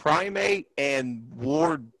Primate and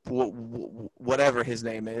Ward, whatever his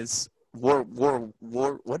name is. War.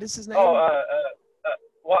 What is his name?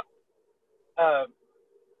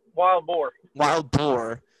 Wild Boar. Wild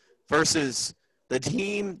Boar versus the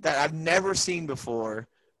team that I've never seen before,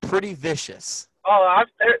 Pretty Vicious. Oh,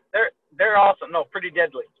 they're awesome. No, Pretty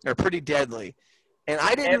Deadly. They're Pretty Deadly, and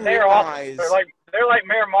I didn't they're realize awesome. They're like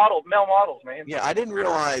male models, man. Yeah, I didn't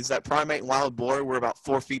realize that Primate and Wild Boar were about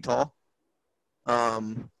 4 feet tall. Yeah,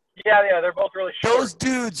 they're both really short. Those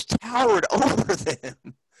dudes towered over them.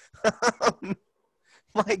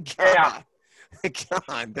 My God. Yeah.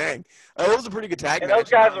 God dang. It was a pretty good tag match. Those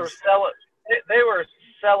guys were selling. They were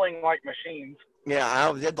selling like machines. Yeah,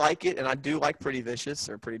 I did like it, and I do like Pretty Vicious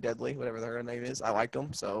or Pretty Deadly, whatever their name is. I liked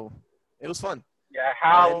them, so it was fun. Yeah,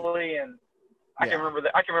 Howley and I can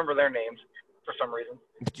remember their names for some reason.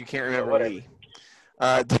 But you can't remember Lee.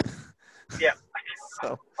 Yeah.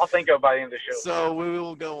 So, I'll think of it by the end of the show. So we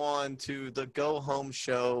will go on to the go-home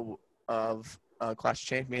show of Clash of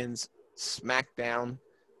Champions SmackDown.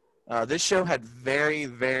 This show had very,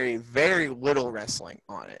 very, very little wrestling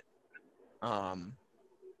on it. A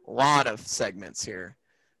lot of segments here.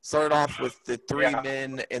 Started off with the three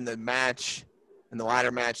men in the match, in the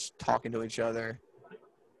ladder match, talking to each other.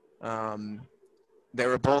 They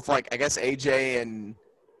were both like, I guess AJ and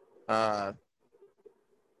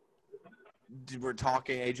were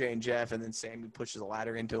talking, AJ and Jeff, and then Sammy pushes a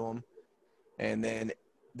ladder into them. And then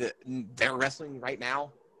they're wrestling right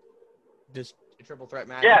now. Just a triple threat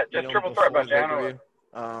match. Yeah, just triple threat match.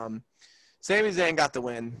 Sami Zayn got the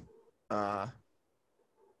win.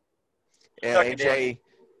 AJ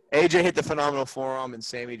hit the phenomenal forearm, and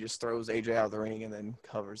Sammy just throws AJ out of the ring and then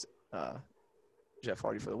covers Jeff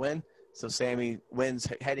Hardy for the win. So Sammy wins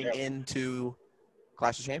heading into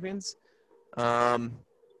Clash of Champions. We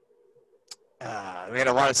had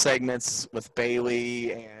a lot of segments with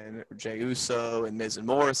Bayley and Jey Uso and Miz and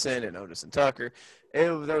Morrison and Otis and Tucker.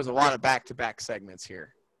 There was a lot of back-to-back segments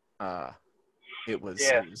here. It was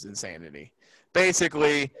insanity.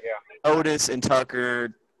 Basically, Otis and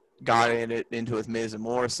Tucker got into it with Miz and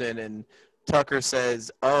Morrison, and Tucker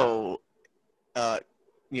says,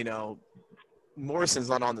 Morrison's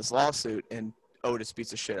not on this lawsuit, and Otis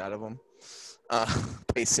beats the shit out of him,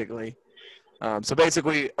 basically. So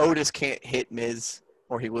basically, Otis can't hit Miz,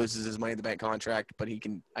 or he loses his Money in the Bank contract, but he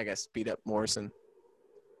can, I guess, beat up Morrison.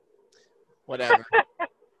 Whatever.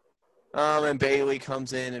 And Bayley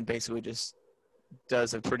comes in and basically just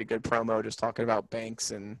does a pretty good promo, just talking about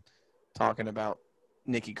Banks and talking about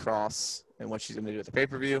Nikki Cross and what she's going to do at the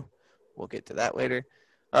pay-per-view. We'll get to that later.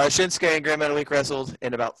 Shinsuke and Grand Metalik wrestled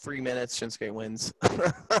in about 3 minutes. Shinsuke wins.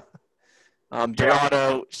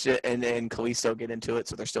 Dorado and Kalisto get into it,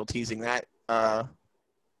 so they're still teasing that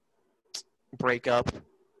breakup.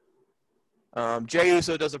 Jey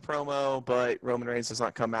Uso does a promo, but Roman Reigns does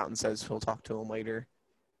not come out and says he'll talk to him later.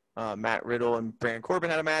 Matt Riddle and Baron Corbin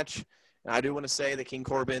had a match. And I do want to say that King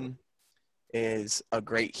Corbin is a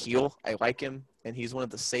great heel. I like him, and he's one of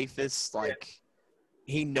the safest.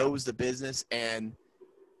 He knows the business, and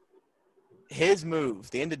his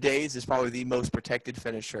move, the end of days, is probably the most protected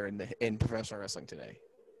finisher in professional wrestling today.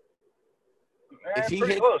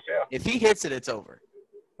 If he hits it, it's over.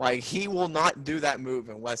 He will not do that move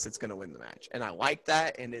unless it's going to win the match. And I like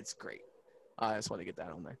that, and it's great. I just want to get that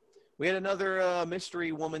on there. We had another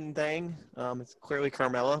mystery woman thing. It's clearly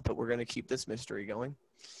Carmella, but we're going to keep this mystery going.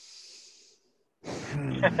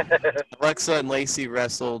 Alexa and Lacey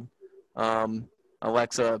wrestled.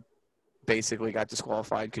 Alexa basically got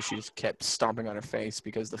disqualified because she just kept stomping on her face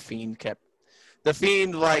because the Fiend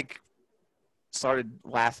started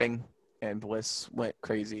laughing and Bliss went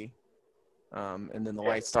crazy. And then the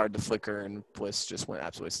lights started to flicker and Bliss just went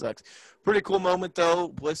absolutely sucks. Pretty cool moment though.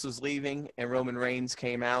 Bliss was leaving and Roman Reigns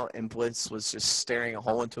came out and Bliss was just staring a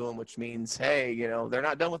hole into him, which means, hey, they're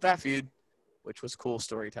not done with that feud, which was cool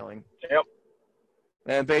storytelling. Yep.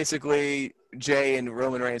 And basically Jey and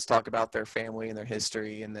Roman Reigns talk about their family and their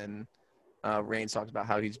history, and then Reigns talks about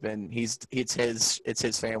how it's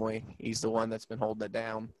his family. He's the one that's been holding it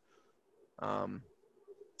down. And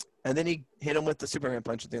then he hit him with the Superman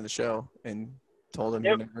punch at the end of the show and told him,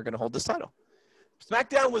 You're never going to hold this title.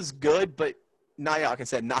 SmackDown was good, but like I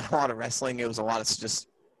said, not a lot of wrestling. It was a lot of just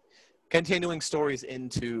continuing stories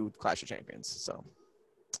into Clash of Champions. So,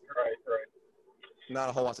 right. Not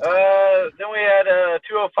a whole lot to talk about. Then we had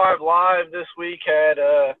 205 Live this week. Had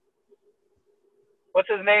what's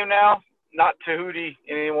his name now? Not Tahuti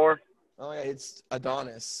anymore. Oh yeah, it's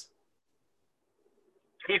Adonis.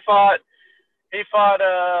 He fought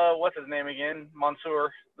what's his name again?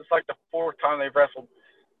 Mansoor. It's like the 4th time they've wrestled.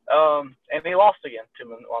 And he lost again to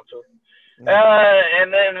Mansoor.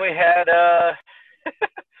 And then we had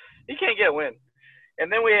he can't get a win. And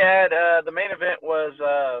then we had the main event was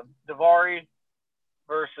Daivari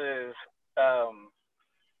versus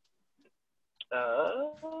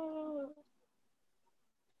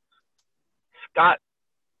Scott.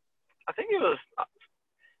 I think it was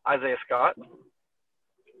Isaiah Scott.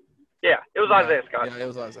 Yeah, it was Isaiah Scott. Yeah, it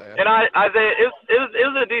was Isaiah. And Isaiah, it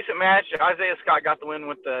was a decent match. Isaiah Scott got the win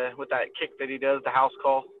with that kick that he does, the house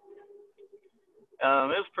call. It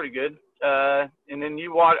was pretty good. And then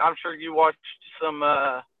I'm sure you watched some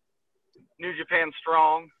New Japan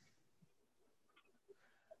Strong.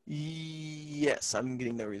 Yes, I'm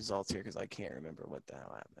getting the results here because I can't remember what the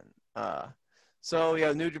hell happened. So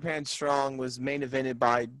yeah, New Japan Strong was main evented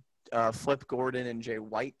by Flip Gordon and Jay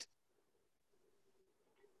White.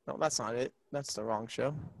 No, that's not it. That's the wrong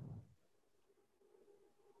show.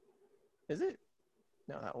 Is it?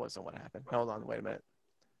 No, that wasn't what happened. Hold on, wait a minute.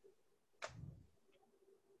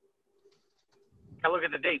 I look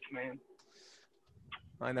at the dates, man.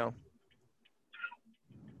 I know.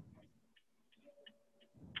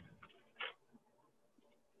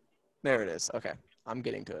 There it is. Okay, I'm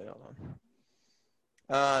getting to it. Hold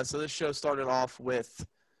on. So this show started off with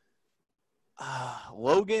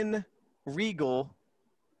Logan Regal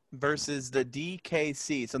versus the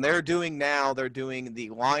DKC. So they're doing the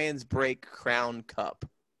Lions Break Crown Cup.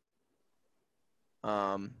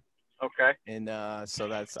 Okay. And so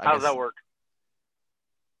that's how does that work?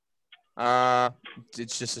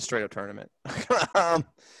 It's just a straight up tournament. So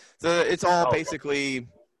it's all basically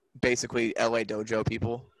LA Dojo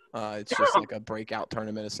people. It's just like a breakout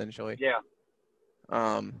tournament essentially. Yeah.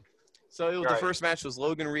 So the first match was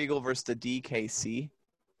Logan Regal versus the DKC.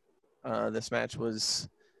 This match was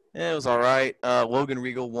it was all right. Logan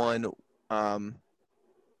Regal won.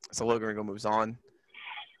 So Logan Regal moves on.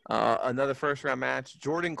 Another first round match: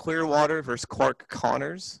 Jordan Clearwater versus Clark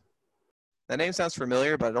Connors. That name sounds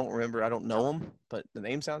familiar, but I don't remember. I don't know him, but the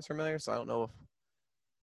name sounds familiar, so I don't know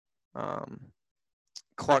if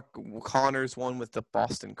Clark Connors won with the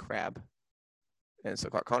Boston Crab. And so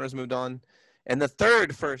Clark Connors moved on. And the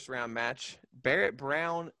third first round match, Barrett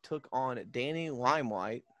Brown took on Danny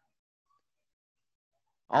Limelight.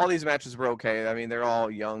 All these matches were okay. I mean, they're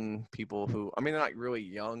all young people they're not really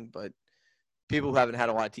young, but people who haven't had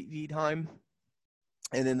a lot of TV time.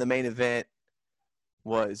 And then the main event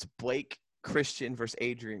was Blake Christian versus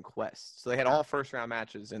Adrian Quest. So they had all first round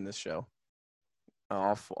matches in this show.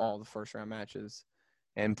 All the first round matches.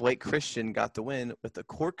 And Blake Christian got the win with the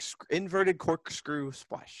inverted corkscrew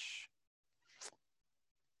splash.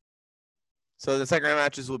 So the second round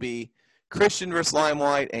matches will be Christian versus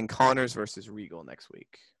Limelight and Connors versus Regal next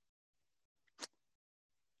week.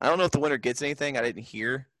 I don't know if the winner gets anything. I didn't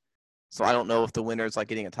hear. So I don't know if the winner is like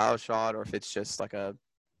getting a title shot or if it's just like a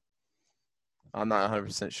 – I'm not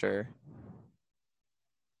 100% sure.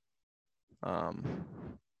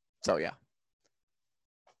 So, yeah.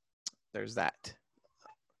 There's that.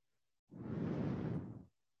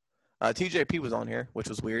 TJP was on here, which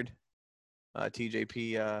was weird.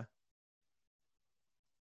 TJP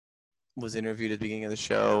was interviewed at the beginning of the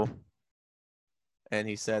show, and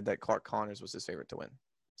he said that Clark Connors was his favorite to win.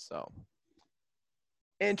 So,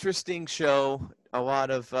 interesting show. A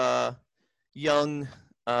lot of young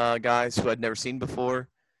guys who I'd never seen before.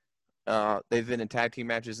 They've been in tag team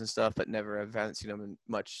matches and stuff, but haven't seen them in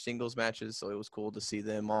much singles matches. So it was cool to see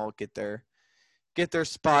them all get their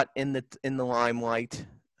spot in the limelight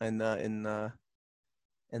and in the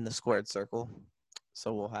squared circle.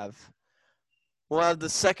 So we'll have the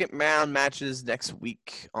second round matches next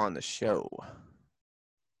week on the show.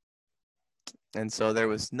 And so there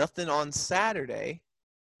was nothing on Saturday.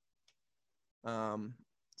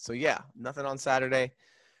 So yeah, nothing on Saturday.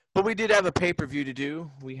 But we did have a pay-per-view to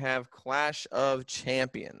do. We have Clash of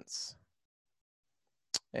Champions.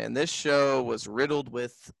 And this show was riddled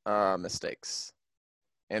with mistakes.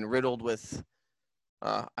 And riddled with,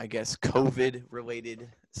 I guess, COVID-related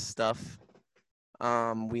stuff.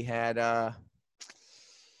 We had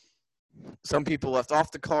some people left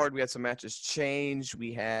off the card. We had some matches changed.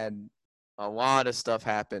 We had a lot of stuff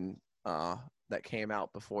happen that came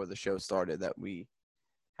out before the show started that we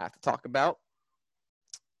have to talk about.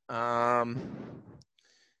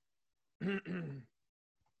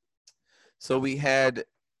 So we had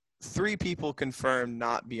 3 people confirmed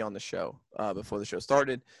not be on the show before the show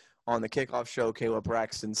started. On the kickoff show, Kayla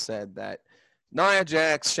Braxton said that Nia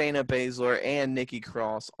Jax, Shayna Baszler, and Nikki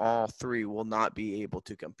Cross, all 3 will not be able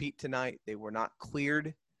to compete tonight. They were not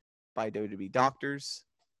cleared by WWE doctors,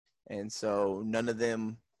 and so none of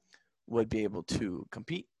them would be able to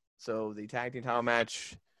compete. So the tag team title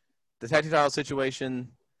match, the tag team title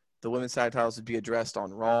situation, the women's tag titles would be addressed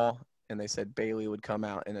on Raw, and they said Bayley would come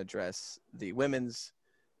out and address the women's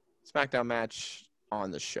SmackDown match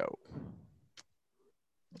on the show.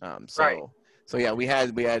 So yeah, we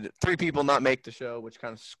had 3 people not make the show, which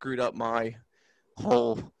kind of screwed up our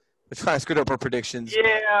predictions.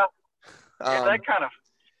 Yeah, that kind of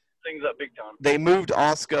things up big time. They moved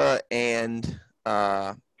Asuka and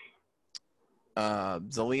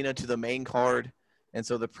Zelina to the main card. And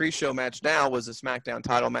so the pre-show match now was a SmackDown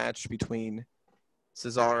title match between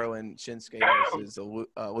Cesaro and Shinsuke versus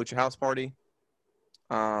Lucha House Party.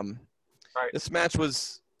 This match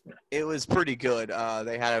was pretty good.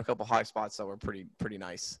 They had a couple high spots that were pretty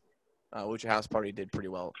nice. Lucha House Party did pretty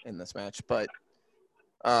well in this match, but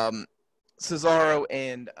Cesaro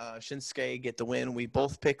and Shinsuke get the win. We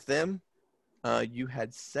both picked them. You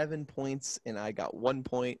had 7 points, and I got 1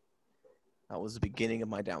 point. That was the beginning of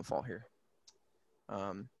my downfall here.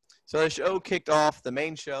 So the show kicked off, the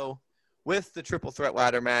main show, with the triple threat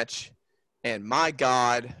ladder match, and my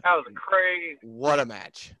God, that was crazy! What a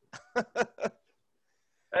match! There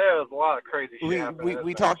was a lot of crazy shit.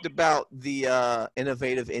 We talked about the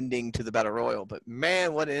innovative ending to the Battle Royal, but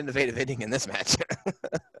man, what an innovative ending in this match!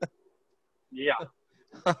 Yeah.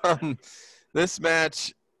 This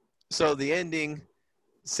match. So the ending,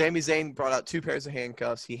 Sami Zayn brought out 2 pairs of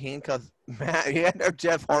handcuffs. He handcuffed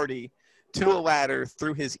Jeff Hardy to a ladder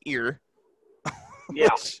through his ear. Yeah.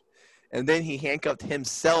 And then he handcuffed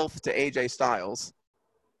himself to AJ Styles.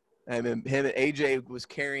 And him and AJ was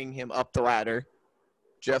carrying him up the ladder.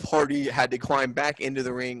 Jeff Hardy had to climb back into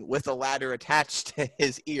the ring with a ladder attached to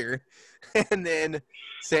his ear. And then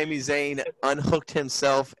Sami Zayn unhooked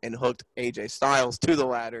himself and hooked AJ Styles to the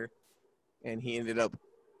ladder. And he ended up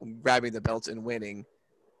grabbing the belts and winning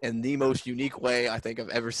in the most unique way I think I've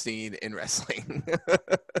ever seen in wrestling.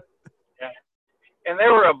 Yeah. And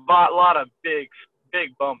there were a lot of big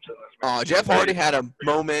bumps in this match. Jeff Hardy had a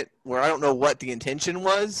moment where I don't know what the intention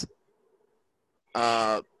was.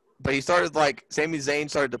 But he started Sami Zayn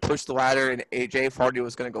started to push the ladder, and Jeff Hardy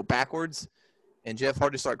was going to go backwards. And Jeff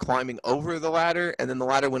Hardy started climbing over the ladder, and then the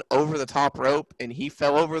ladder went over the top rope, and he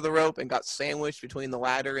fell over the rope and got sandwiched between the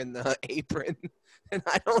ladder and the apron. And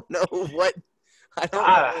I don't know what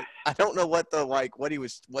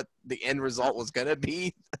the end result was going to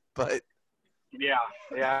be, but yeah,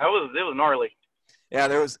 it was gnarly.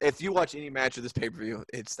 Yeah, if you watch any match of this pay-per-view,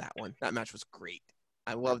 it's that one. That match was great.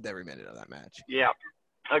 I loved every minute of that match. Yeah,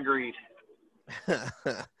 agreed.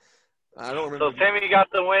 I don't remember. So Sami got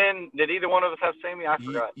the win. Did either one of us have Sami? I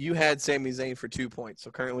forgot. You had Sami Zayn for 2 points,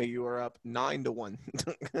 so currently you are up 9-1.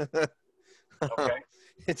 Okay.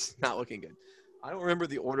 It's not looking good. I don't remember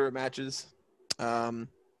the order of matches.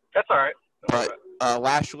 That's all right. But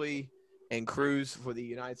Lashley and Cruz for the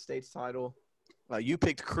United States title. You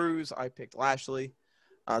picked Cruz. I picked Lashley.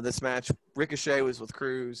 This match, Ricochet was with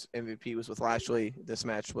Cruz. MVP was with Lashley. This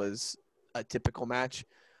match was a typical match.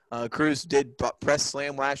 Cruz did press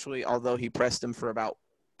slam Lashley, although he pressed him for about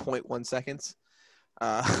 0.1 seconds.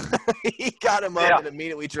 He got him up and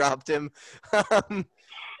immediately dropped him.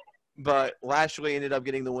 But Lashley ended up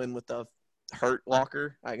getting the win with the Hurt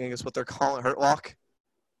Locker. I think that's what they're calling it, Hurt Lock.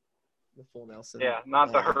 The full Nelson. Yeah,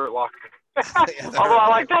 not the Hurt Locker. Yeah, Although I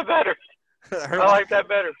like that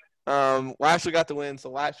better. Lashley got the win, so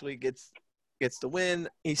Lashley gets the win.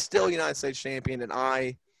 He's still United States champion, and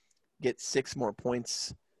I get 6 more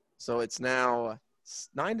points. So it's now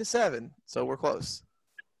 9-7. So we're close.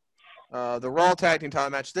 The Raw Tag Team title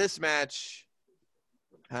match. This match,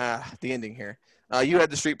 the ending here. You had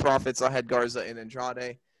the Street Profits. I had Garza and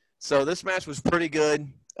Andrade. So this match was pretty good.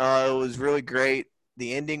 It was really great.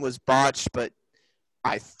 The ending was botched, but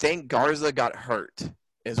I think Garza got hurt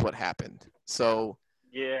is what happened. So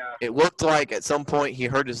it looked like at some point he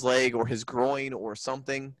hurt his leg or his groin or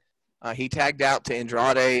something. He tagged out to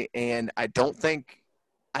Andrade, and I don't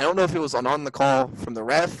know if it was on the call from the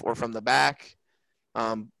ref or from the back,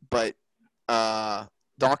 but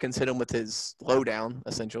Dawkins hit him with his lowdown,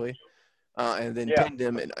 essentially, and then pinned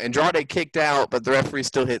him. And Andrade kicked out, but the referee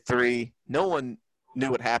still hit 3. No one knew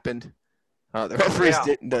what happened. The referees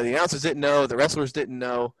didn't know. The announcers didn't know. The wrestlers didn't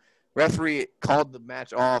know. Referee called the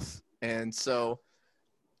match off, and so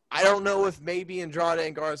I don't know if maybe Andrade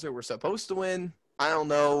and Garza were supposed to win. I don't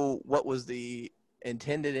know what was the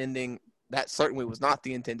intended ending. That certainly was not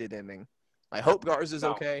the intended ending. I hope Garza's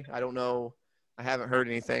okay. I don't know. I haven't heard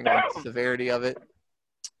anything on the severity of it.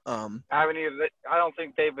 I haven't either. I don't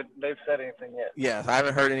think they've said anything yet. Yeah, I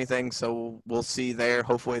haven't heard anything, so we'll see there.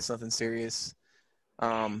 Hopefully it's nothing serious.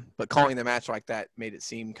 But calling the match like that made it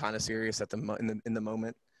seem kind of serious at in the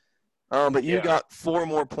moment. But you got 4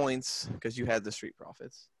 more points because you had the Street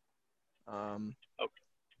Profits.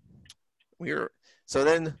 So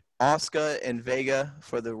then Asuka and Vega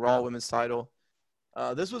for the Raw Women's title.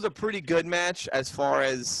 This was a pretty good match as far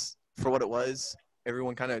as for what it was.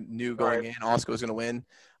 Everyone kind of knew going in Asuka was going to win.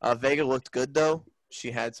 Vega looked good, though. She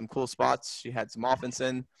had some cool spots. She had some offense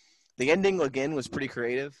in. The ending, again, was pretty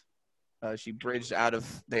creative. She bridged out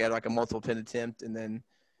of – they had like a multiple pin attempt, and then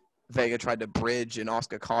Vega tried to bridge, and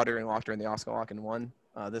Asuka caught her and locked her in the Asuka lock and won.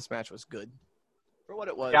 This match was good for what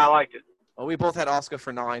it was. Yeah, I liked it. We both had Asuka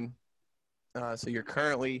for 9. So you're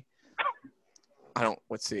currently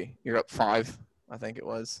let's see. You're up 5, I think it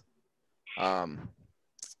was.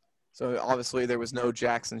 So obviously there was no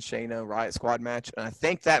Jackson Shayna Riot Squad match. And I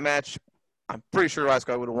think that match, I'm pretty sure Riot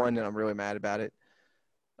Squad would have won, and I'm really mad about it.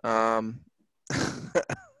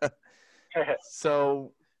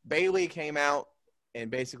 So Bayley came out and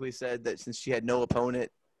basically said that since she had no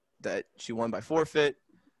opponent, that she won by forfeit.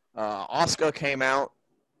 Asuka came out,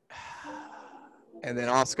 and then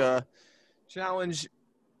Asuka challenged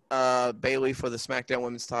Bayley for the SmackDown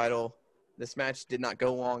Women's title. This match did not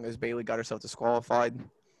go long as Bayley got herself disqualified.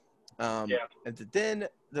 And then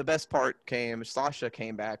the best part came. Sasha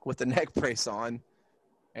came back with the neck brace on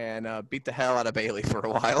and beat the hell out of Bayley for a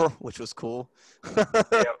while, which was cool.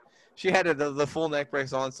 She had the full neck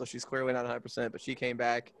brace on, so she's clearly not 100%, but she came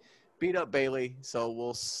back, beat up Bayley.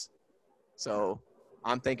 So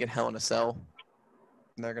I'm thinking Hell in a Cell.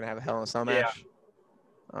 And they're going to have a Hell in a Cell match.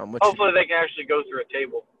 Hopefully they can actually go through a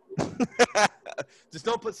table. Just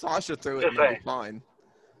don't put Sasha through it, and you'll be fine.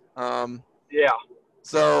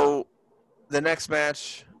 So the next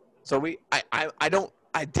match, so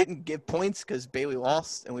I didn't give points because Bayley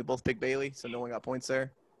lost, and we both picked Bayley, so no one got points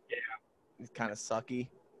there. Yeah, it's kind of sucky.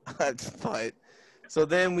 But so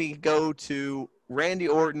then we go to Randy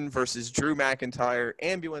Orton versus Drew McIntyre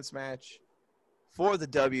ambulance match for the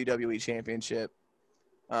WWE Championship.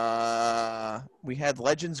 We had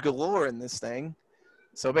legends galore in this thing.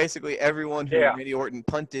 So basically everyone who Randy Orton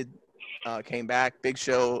punted came back. Big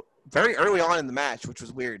Show very early on in the match, which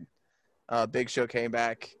was weird. Big Show came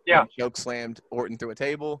back. Yeah. Choke slammed Orton through a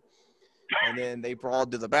table. And then they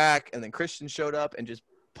brawled to the back, and then Christian showed up and just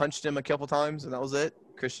punched him a couple times, and that was it.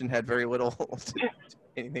 Christian had very little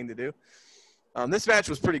anything to do. This match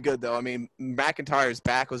was pretty good, though. I mean, McIntyre's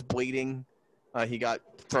back was bleeding. He got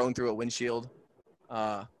thrown through a windshield.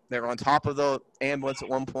 They were on top of the ambulance at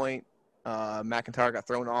one point. McIntyre got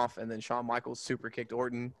thrown off, and then Shawn Michaels super kicked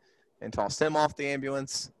Orton and tossed him off the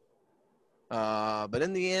ambulance. But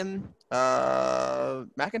in the end,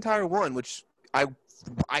 McIntyre won, which I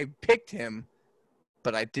picked him,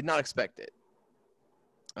 but I did not expect it.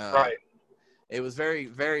 Right. It was very,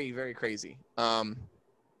 very, very crazy.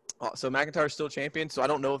 So McIntyre's still champion, so I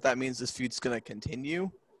don't know if that means this feud's going to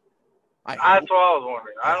continue. That's what I was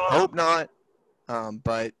wondering. I don't know. hope not.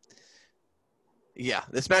 But, yeah,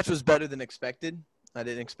 this match was better than expected. I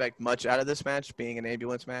didn't expect much out of this match, being an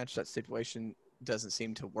ambulance match. That stipulation doesn't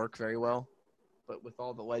seem to work very well. But with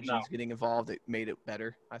all the legends getting involved, it made it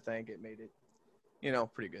better, I think. It made it,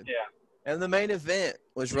 pretty good. Yeah. And the main event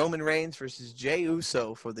was Roman Reigns versus Jey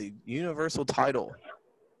Uso for the Universal title.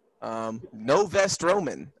 No vest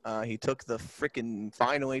Roman. He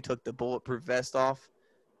finally took the bulletproof vest off,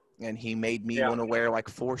 and he made me want to wear like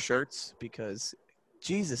 4 shirts because,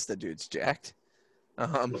 Jesus, the dude's jacked.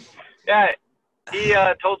 Yeah, he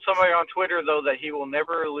told somebody on Twitter, though, that he will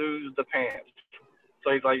never lose the pants.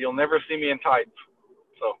 So he's like, you'll never see me in tights.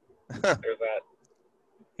 So there's that.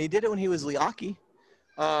 He did it when he was Liaki.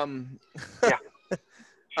 Yeah.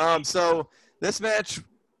 So this match,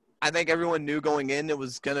 I think everyone knew going in it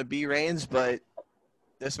was going to be Reigns, but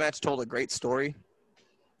this match told a great story,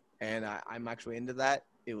 and I'm actually into that.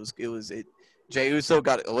 Jey Uso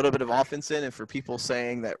got a little bit of offense in, and for people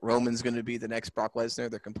saying that Roman's going to be the next Brock Lesnar,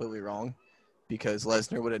 they're completely wrong, because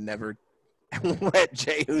Lesnar would have never let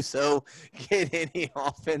Jey Uso get any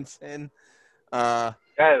offense in. That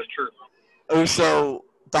is true. Uso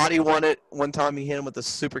thought he won it. One time he hit him with a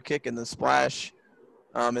super kick and the splash.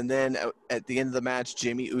 And then at the end of the match,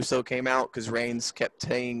 Jimmy Uso came out because Reigns kept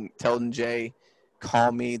telling Jey,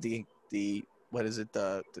 call me the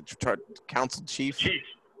council chief. He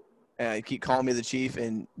keep calling me the chief,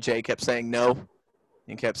 and Jey kept saying no.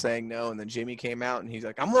 And kept saying no, and then Jimmy came out, and he's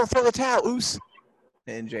like, I'm going to throw the towel, Oos.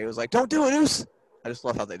 And Jey was like, don't do it, Oos. I just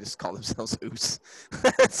love how they just call themselves Oos.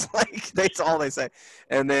 It's like, that's all they say.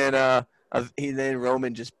 And then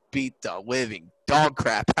Roman just beat the living dog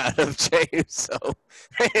crap out of Jey Uso.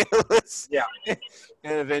 And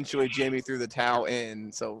eventually Jimmy threw the towel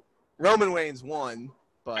in. So Roman Reigns won,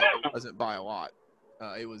 but it wasn't by a lot.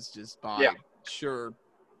 It was just by sure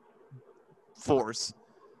force.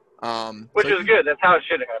 Which is good. That's how it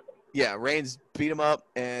should have happened. Yeah, Reigns beat him up,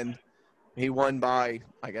 and he won by,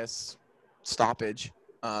 I guess, stoppage.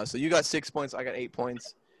 So you got 6 points. I got 8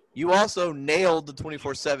 points. You also nailed the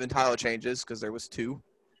 24/7 title changes because there was 2.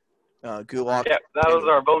 Gulak. Yeah, that was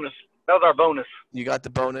our bonus. You got the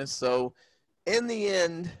bonus. So in the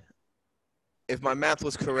end, if my math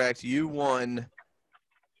was correct, you won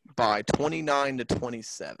by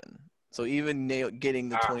 29-27. So even getting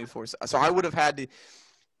the 24. So I would have had to.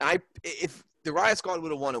 If the Riot Squad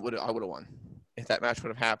would have won, I would have won. If that match would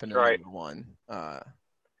have happened, I would have won.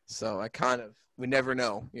 So we never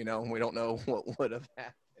know. We don't know what would have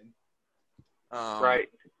happened. Right.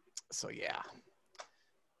 So yeah.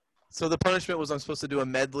 So the punishment was I'm supposed to do a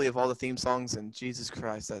medley of all the theme songs, and Jesus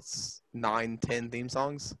Christ, that's 9, 10 theme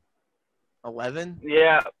songs? 11?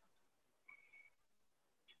 Yeah. Is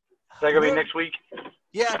that going to be next week?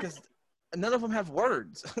 Yeah, because none of them have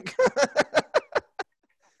words.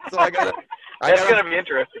 So that's going to be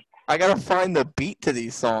interesting. I got to find the beat to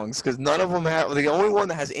these songs because none of them have – the only one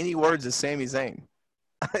that has any words is Sami Zayn.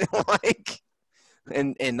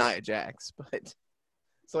 And Nia Jax, but –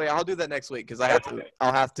 so yeah, I'll do that next week because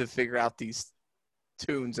I'll have to figure out these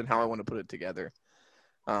tunes and how I want to put it together.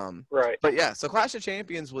 Right. But yeah, so Clash of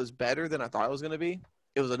Champions was better than I thought it was going to be.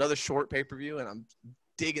 It was another short pay-per-view, and I'm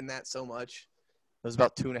digging that so much. It was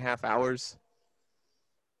about 2.5 hours.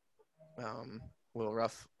 A little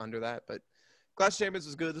rough under that, but Clash of Champions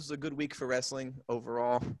was good. This was a good week for wrestling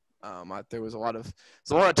overall. There was a lot of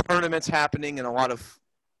tournaments happening and a lot of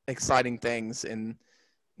exciting things in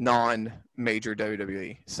non-major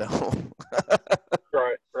WWE. So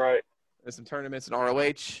right. There's some tournaments in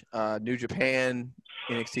ROH, New Japan,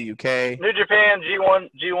 NXT UK. New Japan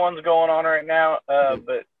G1's going on right now.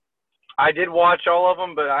 But I did watch all of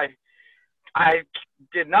them, but I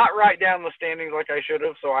did not write down the standings like I should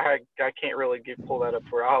have, so I can't really pull that up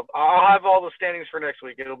for. I'll have all the standings for next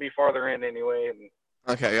week. It'll be farther in anyway.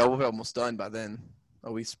 Okay, we'll be almost done by then.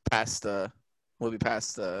 We'll be past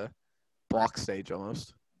the block stage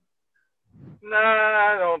almost. No,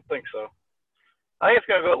 I don't think so. I think it's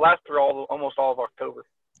going to last through almost all of October.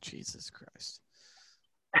 Jesus Christ.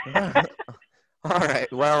 All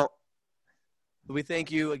right. Well, we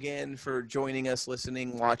thank you again for joining us,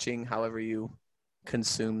 listening, watching, however you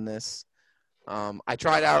consume this. I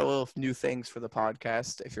tried out a little new things for the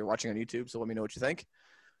podcast if you're watching on YouTube, so let me know what you think.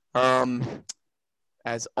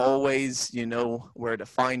 As always, you know where to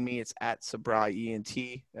find me. It's at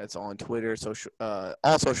SabraiENT. That's on Twitter,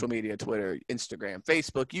 all social media, Twitter, Instagram,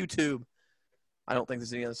 Facebook, YouTube. I don't think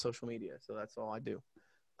there's any other social media, so that's all I do.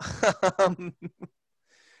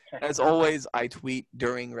 As always, I tweet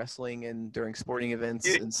during wrestling and during sporting events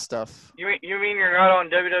and stuff. You mean you're not on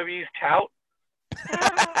WWE's Tout?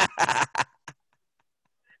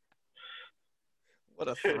 What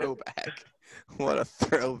a throwback. What a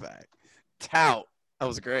throwback. Tout. That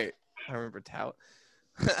was great. I remember Tout.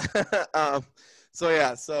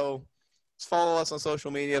 So just follow us on social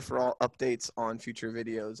media for all updates on future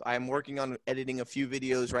videos. I'm working on editing a few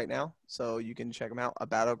videos right now, so you can check them out. A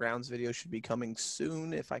Battlegrounds video should be coming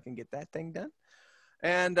soon if I can get that thing done.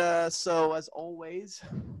 And so, as always,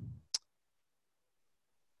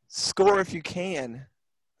 score if you can,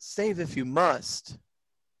 save if you must,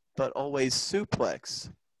 but always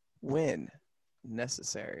suplex when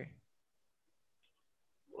necessary.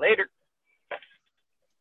 Later.